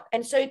start.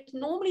 And so it's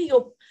normally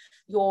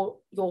your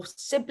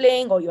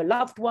sibling or your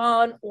loved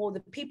one or the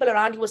people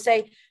around you will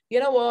say, you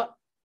know what,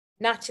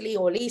 Natalie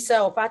or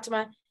Lisa or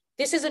Fatima,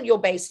 this isn't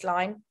your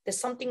baseline. There's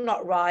something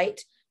not right.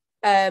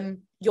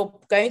 You're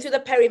going through the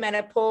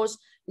perimenopause.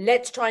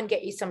 Let's try and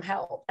get you some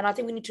help. And I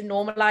think we need to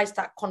normalize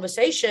that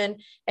conversation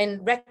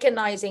and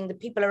recognizing the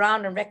people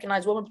around, and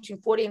recognize women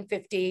between 40 and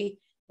 50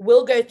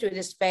 will go through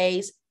this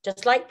phase,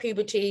 just like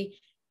puberty.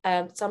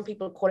 Some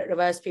people call it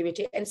reverse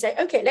puberty, and say,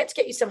 okay, let's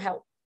get you some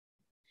help.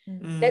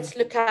 Let's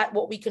look at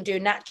what we can do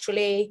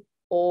naturally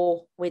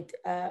or with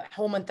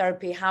hormone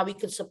therapy, how we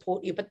can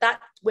support you. But that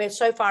we're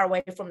so far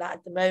away from that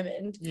at the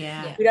moment.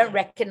 Yeah. We don't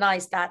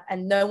recognize that,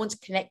 and no one's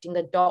connecting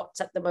the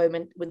dots at the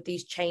moment with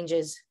these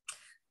changes.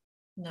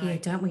 No. Yeah,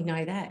 don't we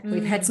know that?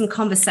 We've had some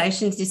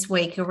conversations this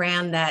week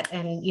around that,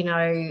 and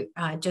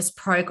just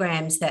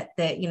programs that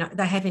they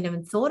haven't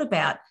even thought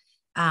about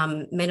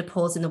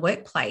menopause in the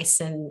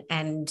workplace, and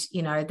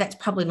that's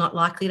probably not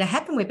likely to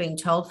happen. We're being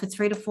told for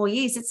 3 to 4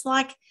 years. It's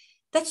like,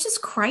 that's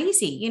just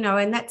crazy,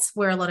 and that's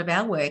where a lot of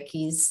our work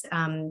is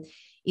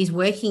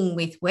working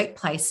with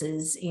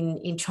workplaces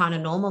in trying to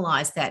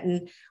normalize that.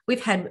 And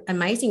we've had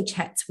amazing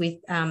chats with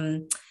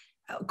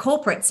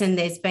corporates, and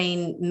there's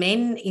been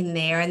men in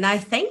there, and they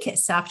thank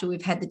us after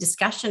we've had the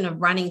discussion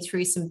of running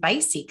through some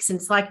basics. And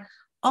it's like,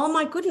 oh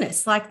my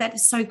goodness, like, that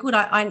is so good.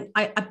 I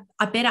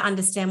better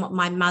understand what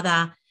my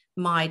mother,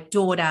 my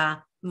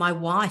daughter, my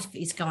wife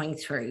is going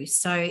through.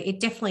 So it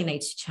definitely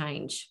needs to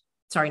change.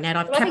 Sorry, Nat,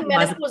 I've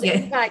capitalized. Menopause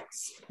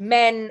impacts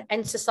men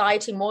and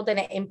society more than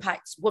it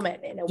impacts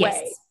women in a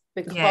way,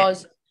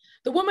 because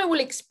the woman will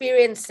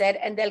experience it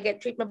and they'll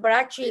get treatment, but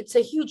actually it's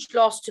a huge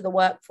loss to the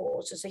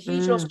workforce. It's a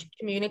huge loss to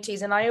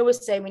communities. And I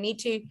always say we need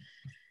to,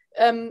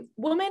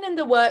 women in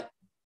the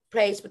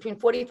workplace between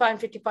 45 and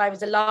 55 is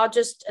the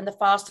largest and the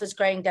fastest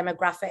growing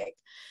demographic.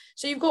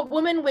 So you've got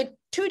women with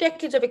 2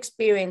 decades of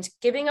experience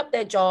giving up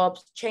their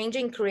jobs,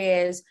 changing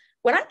careers,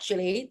 when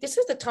actually this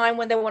is the time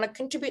when they want to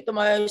contribute the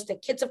most. Their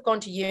kids have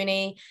gone to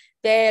uni.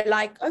 They're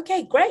like,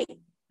 okay, great.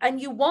 And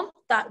you want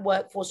that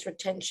workforce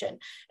retention.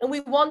 And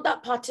we want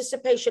that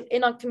participation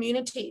in our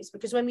communities,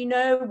 because when we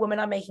know women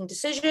are making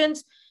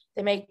decisions,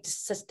 they make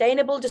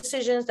sustainable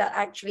decisions that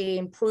actually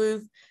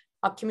improve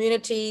our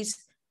communities,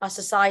 our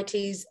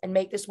societies, and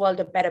make this world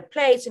a better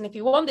place. And if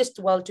you want this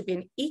world to be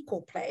an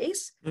equal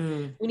place,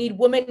 we need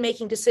women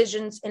making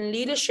decisions in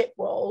leadership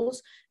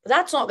roles. But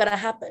that's not going to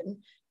happen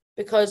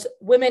because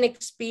women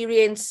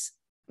experience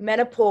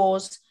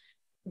menopause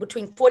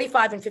between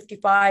 45 and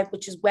 55,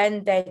 which is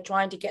when they're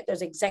trying to get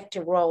those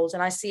executive roles.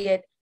 And I see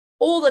it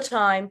all the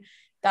time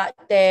that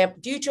they're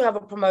due to have a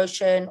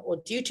promotion or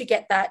due to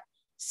get that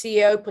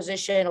CEO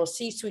position or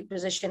C-suite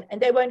position, and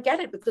they won't get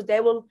it because they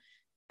will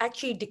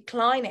actually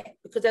decline it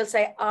because they'll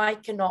say, I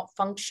cannot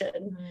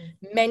function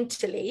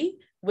mentally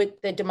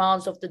with the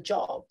demands of the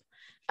job.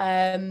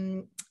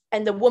 And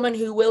the woman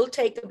who will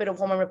take a bit of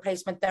hormone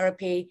replacement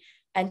therapy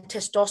and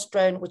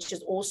testosterone, which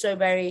is also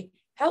very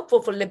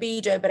helpful for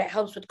libido, but it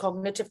helps with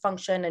cognitive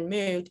function and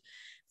mood,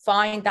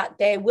 find that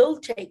they will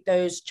take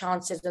those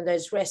chances and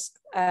those risks.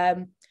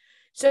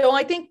 So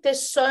I think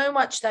there's so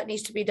much that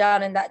needs to be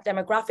done in that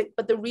demographic.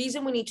 But the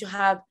reason we need to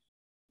have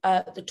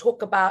the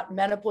talk about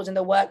menopause in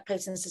the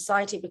workplace and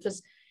society,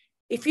 because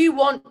if you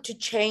want to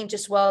change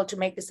this world to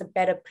make this a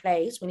better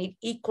place, we need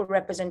equal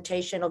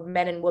representation of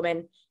men and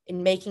women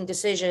in making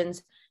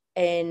decisions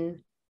in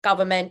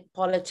government,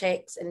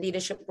 politics, and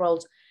leadership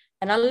roles.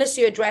 And unless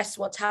you address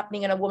what's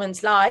happening in a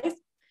woman's life,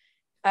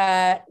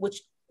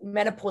 which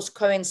menopause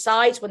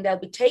coincides when they'll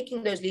be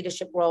taking those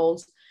leadership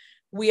roles,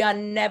 we are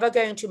never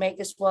going to make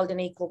this world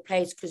an equal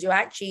place because you're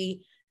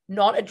actually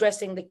not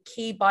addressing the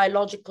key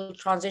biological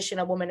transition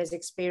a woman is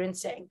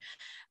experiencing.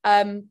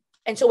 And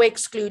so we're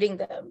excluding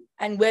them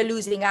and we're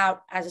losing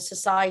out as a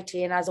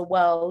society and as a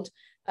world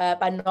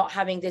by not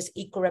having this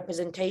equal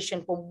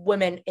representation for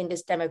women in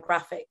this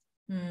demographic.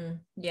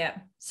 Yeah,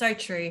 so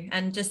true.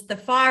 And just the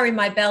fire in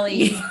my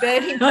belly is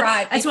burning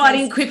bright. That's why I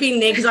didn't quip in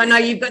there because I know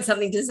you've got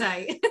something to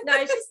say. No,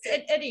 it's just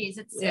it is.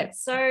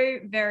 It's so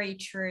very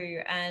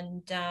true.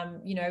 And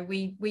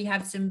we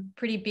have some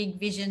pretty big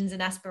visions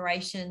and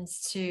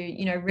aspirations to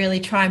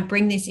really try and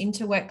bring this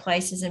into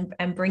workplaces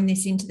and bring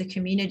this into the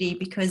community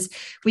because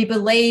we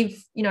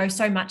believe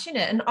so much in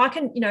it. And I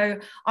can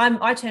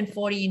I turned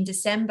 40 in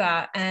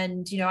December,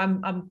 and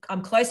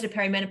I'm closer to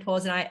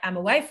perimenopause and I am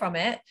away from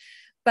it.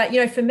 But,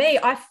 for me,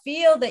 I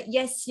feel that,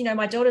 yes,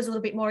 my daughter's a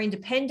little bit more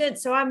independent,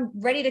 so I'm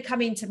ready to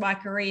come into my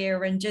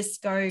career and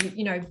just go,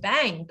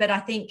 bang. But I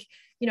think,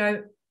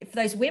 for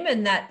those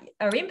women that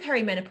are in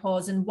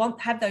perimenopause and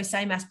have those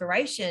same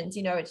aspirations,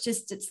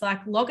 it's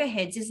like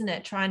loggerheads, isn't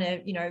it? Trying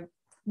to,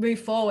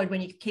 move forward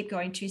when you keep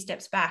going 2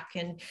 steps back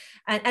and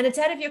it's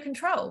out of your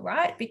control,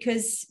 right?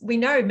 Because we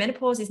know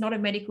menopause is not a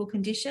medical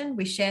condition.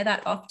 We share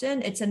that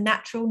often. It's a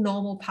natural,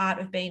 normal part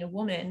of being a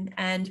woman,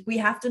 and we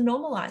have to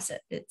normalize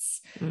it.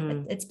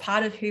 It's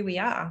part of who we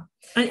are.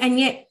 And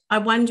yet I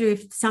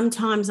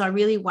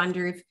really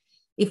wonder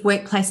if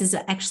workplaces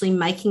are actually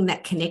making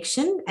that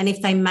connection, and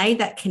if they made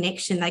that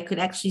connection, they could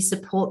actually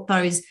support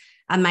those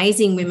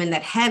amazing women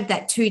that have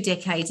that 2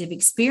 decades of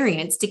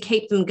experience to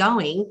keep them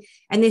going.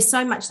 And there's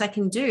so much they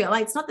can do.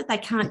 Like, it's not that they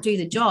can't do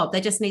the job. They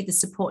just need the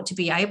support to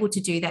be able to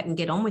do that and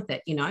get on with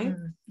it,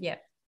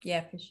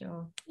 Yeah, for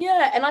sure.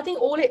 Yeah. And I think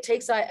all it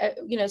takes,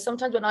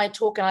 sometimes when I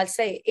talk and I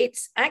say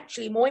it's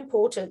actually more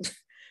important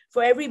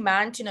for every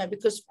man to know,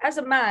 because as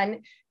a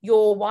man,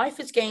 your wife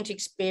is going to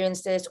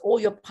experience this, or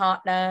your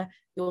partner,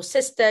 your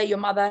sister, your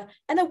mother,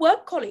 and a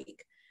work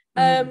colleague.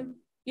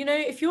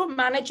 If you're a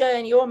manager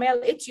and you're a male,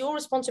 it's your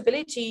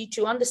responsibility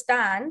to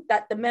understand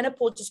that the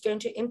menopause is going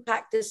to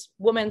impact this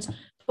woman's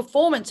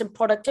performance and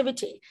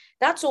productivity.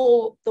 That's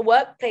all the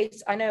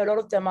workplace. I know a lot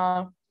of them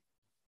are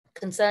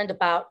concerned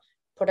about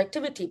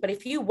productivity, but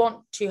if you want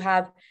to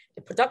have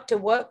a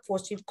productive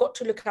workforce, you've got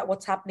to look at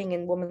what's happening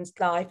in women's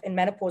life, and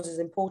menopause is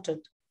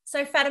important.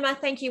 So Fatima,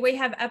 thank you. We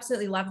have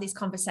absolutely loved this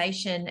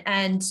conversation.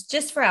 And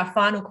just for our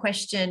final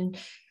question,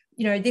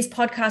 this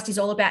podcast is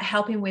all about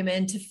helping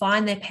women to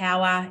find their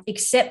power,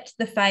 accept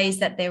the phase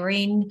that they're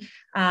in,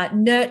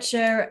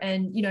 nurture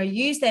and,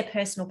 use their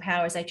personal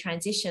power as they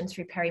transition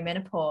through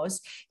perimenopause.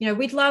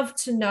 We'd love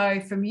to know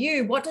from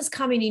you, what does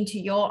coming into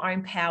your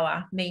own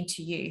power mean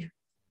to you?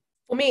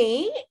 For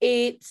me,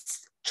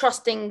 it's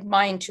trusting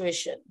my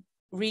intuition,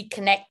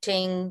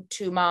 reconnecting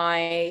to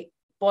my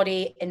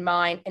body and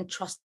mind, and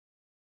trust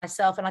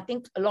myself. And I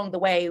think along the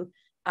way,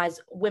 as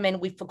women,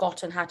 we've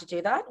forgotten how to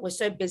do that. We're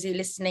so busy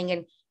listening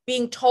and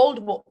being told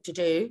what to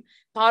do.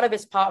 Part of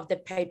it's part of the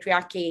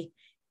patriarchy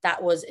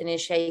that was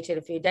initiated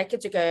a few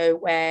decades ago,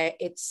 where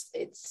it's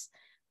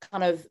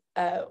kind of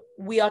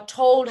we are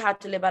told how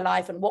to live our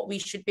life and what we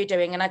should be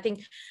doing. And I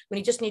think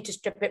we just need to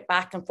strip it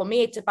back. And for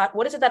me, it's about,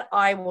 what is it that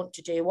I want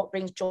to do? What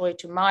brings joy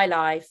to my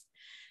life?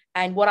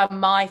 And what are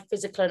my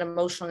physical and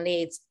emotional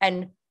needs?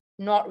 And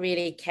not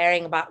really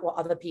caring about what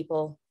other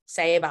people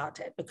say about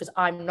it, because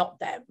I'm not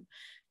them.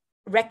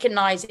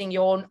 Recognizing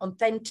your own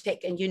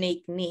authentic and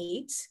unique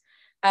needs,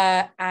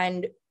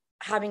 and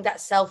having that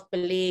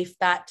self-belief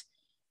that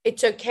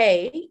it's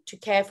okay to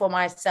care for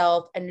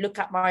myself and look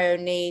at my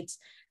own needs,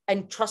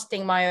 and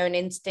trusting my own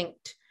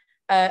instinct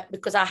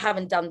because I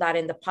haven't done that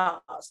in the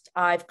past.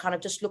 I've kind of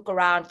just look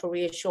around for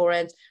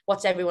reassurance.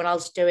 What's everyone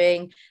else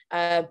doing?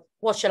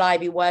 What should I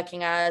be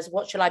working as?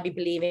 What should I be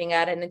believing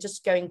at? And then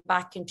just going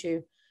back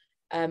into,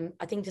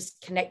 I think,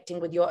 just connecting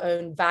with your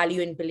own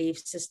value and belief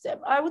system.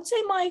 I would say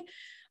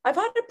I've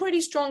had a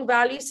pretty strong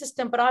value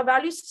system, but our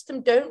value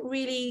system don't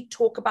really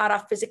talk about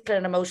our physical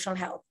and emotional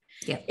health.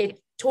 Yeah. It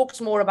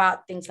talks more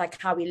about things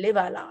like how we live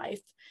our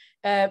life.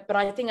 But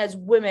I think as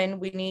women,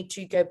 we need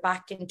to go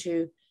back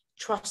into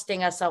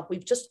trusting ourselves.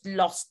 We've just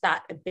lost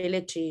that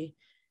ability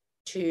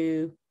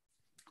to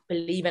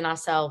believe in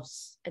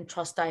ourselves and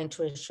trust our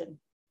intuition.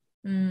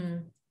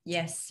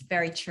 Yes,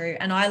 very true.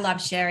 And I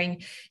love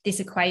sharing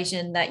this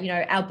equation that,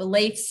 our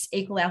beliefs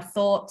equal our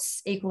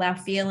thoughts, equal our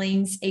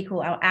feelings,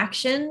 equal our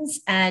actions.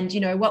 And,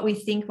 what we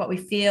think, what we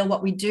feel,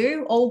 what we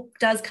do, all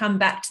does come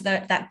back to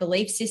that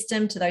belief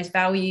system, to those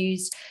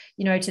values,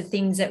 to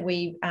things that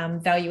we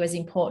value as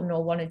important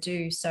or want to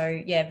do. So,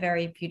 yeah,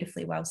 very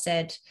beautifully well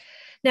said.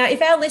 Now,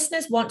 if our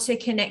listeners want to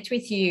connect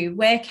with you,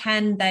 where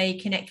can they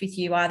connect with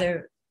you,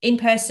 either in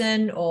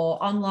person or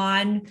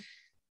online?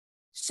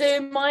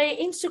 So my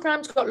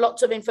Instagram's got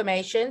lots of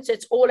information. So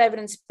it's all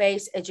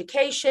evidence-based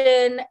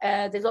education.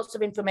 There's lots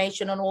of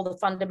information on all the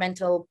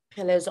fundamental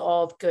pillars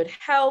of good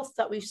health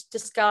that we've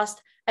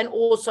discussed, and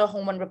also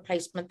hormone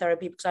replacement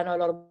therapy, because I know a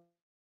lot of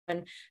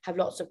women have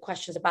lots of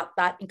questions about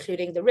that,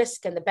 including the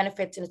risk and the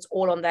benefits, and it's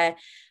all on there.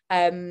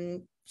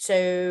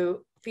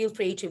 So feel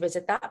free to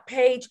visit that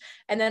page.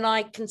 And then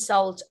I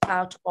consult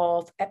out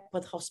of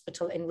Epworth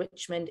Hospital in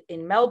Richmond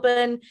in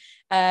Melbourne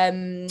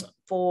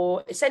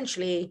for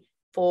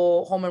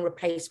hormone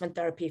replacement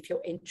therapy, if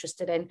you're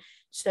interested in.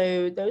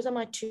 So those are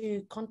my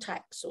two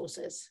contact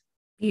sources.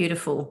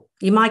 Beautiful.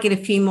 You might get a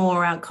few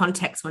more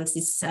contacts once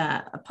this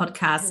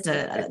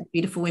podcast,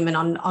 beautiful women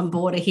on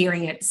board are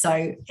hearing it.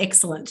 So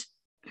excellent.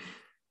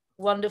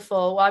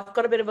 Wonderful. Well, I've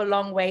got a bit of a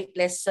long wait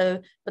list,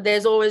 but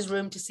there's always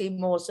room to see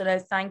more. So no,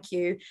 thank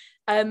you.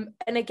 And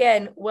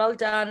again, well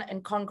done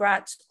and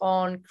congrats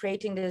on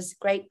creating this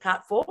great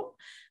platform.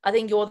 I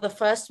think you're the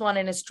first one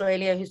in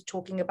Australia who's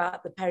talking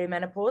about the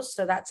perimenopause.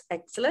 So that's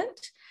excellent.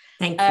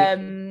 Thank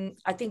you.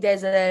 I think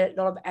there's a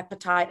lot of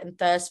appetite and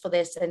thirst for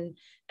this. And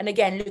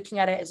again, looking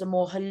at it as a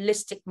more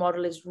holistic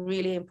model is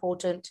really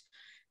important,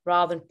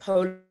 rather than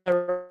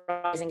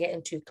polarizing it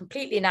into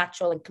completely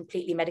natural and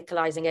completely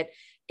medicalizing it.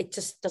 It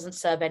just doesn't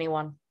serve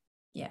anyone.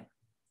 Yeah,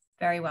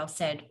 very well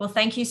said. Well,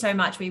 thank you so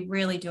much. We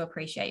really do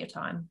appreciate your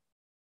time.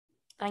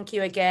 Thank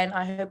you again.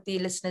 I hope the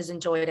listeners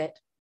enjoyed it.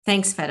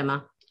 Thanks,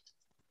 Fatima.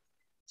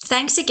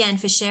 Thanks again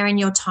for sharing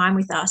your time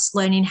with us,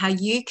 learning how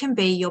you can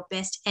be your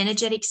best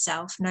energetic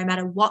self, no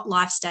matter what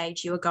life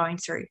stage you are going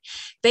through.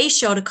 Be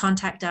sure to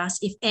contact us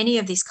if any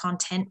of this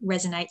content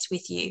resonates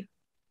with you.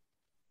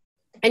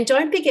 And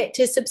don't forget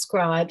to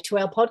subscribe to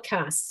our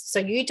podcast so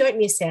you don't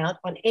miss out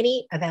on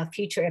any of our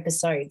future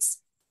episodes.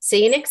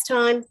 See you next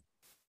time.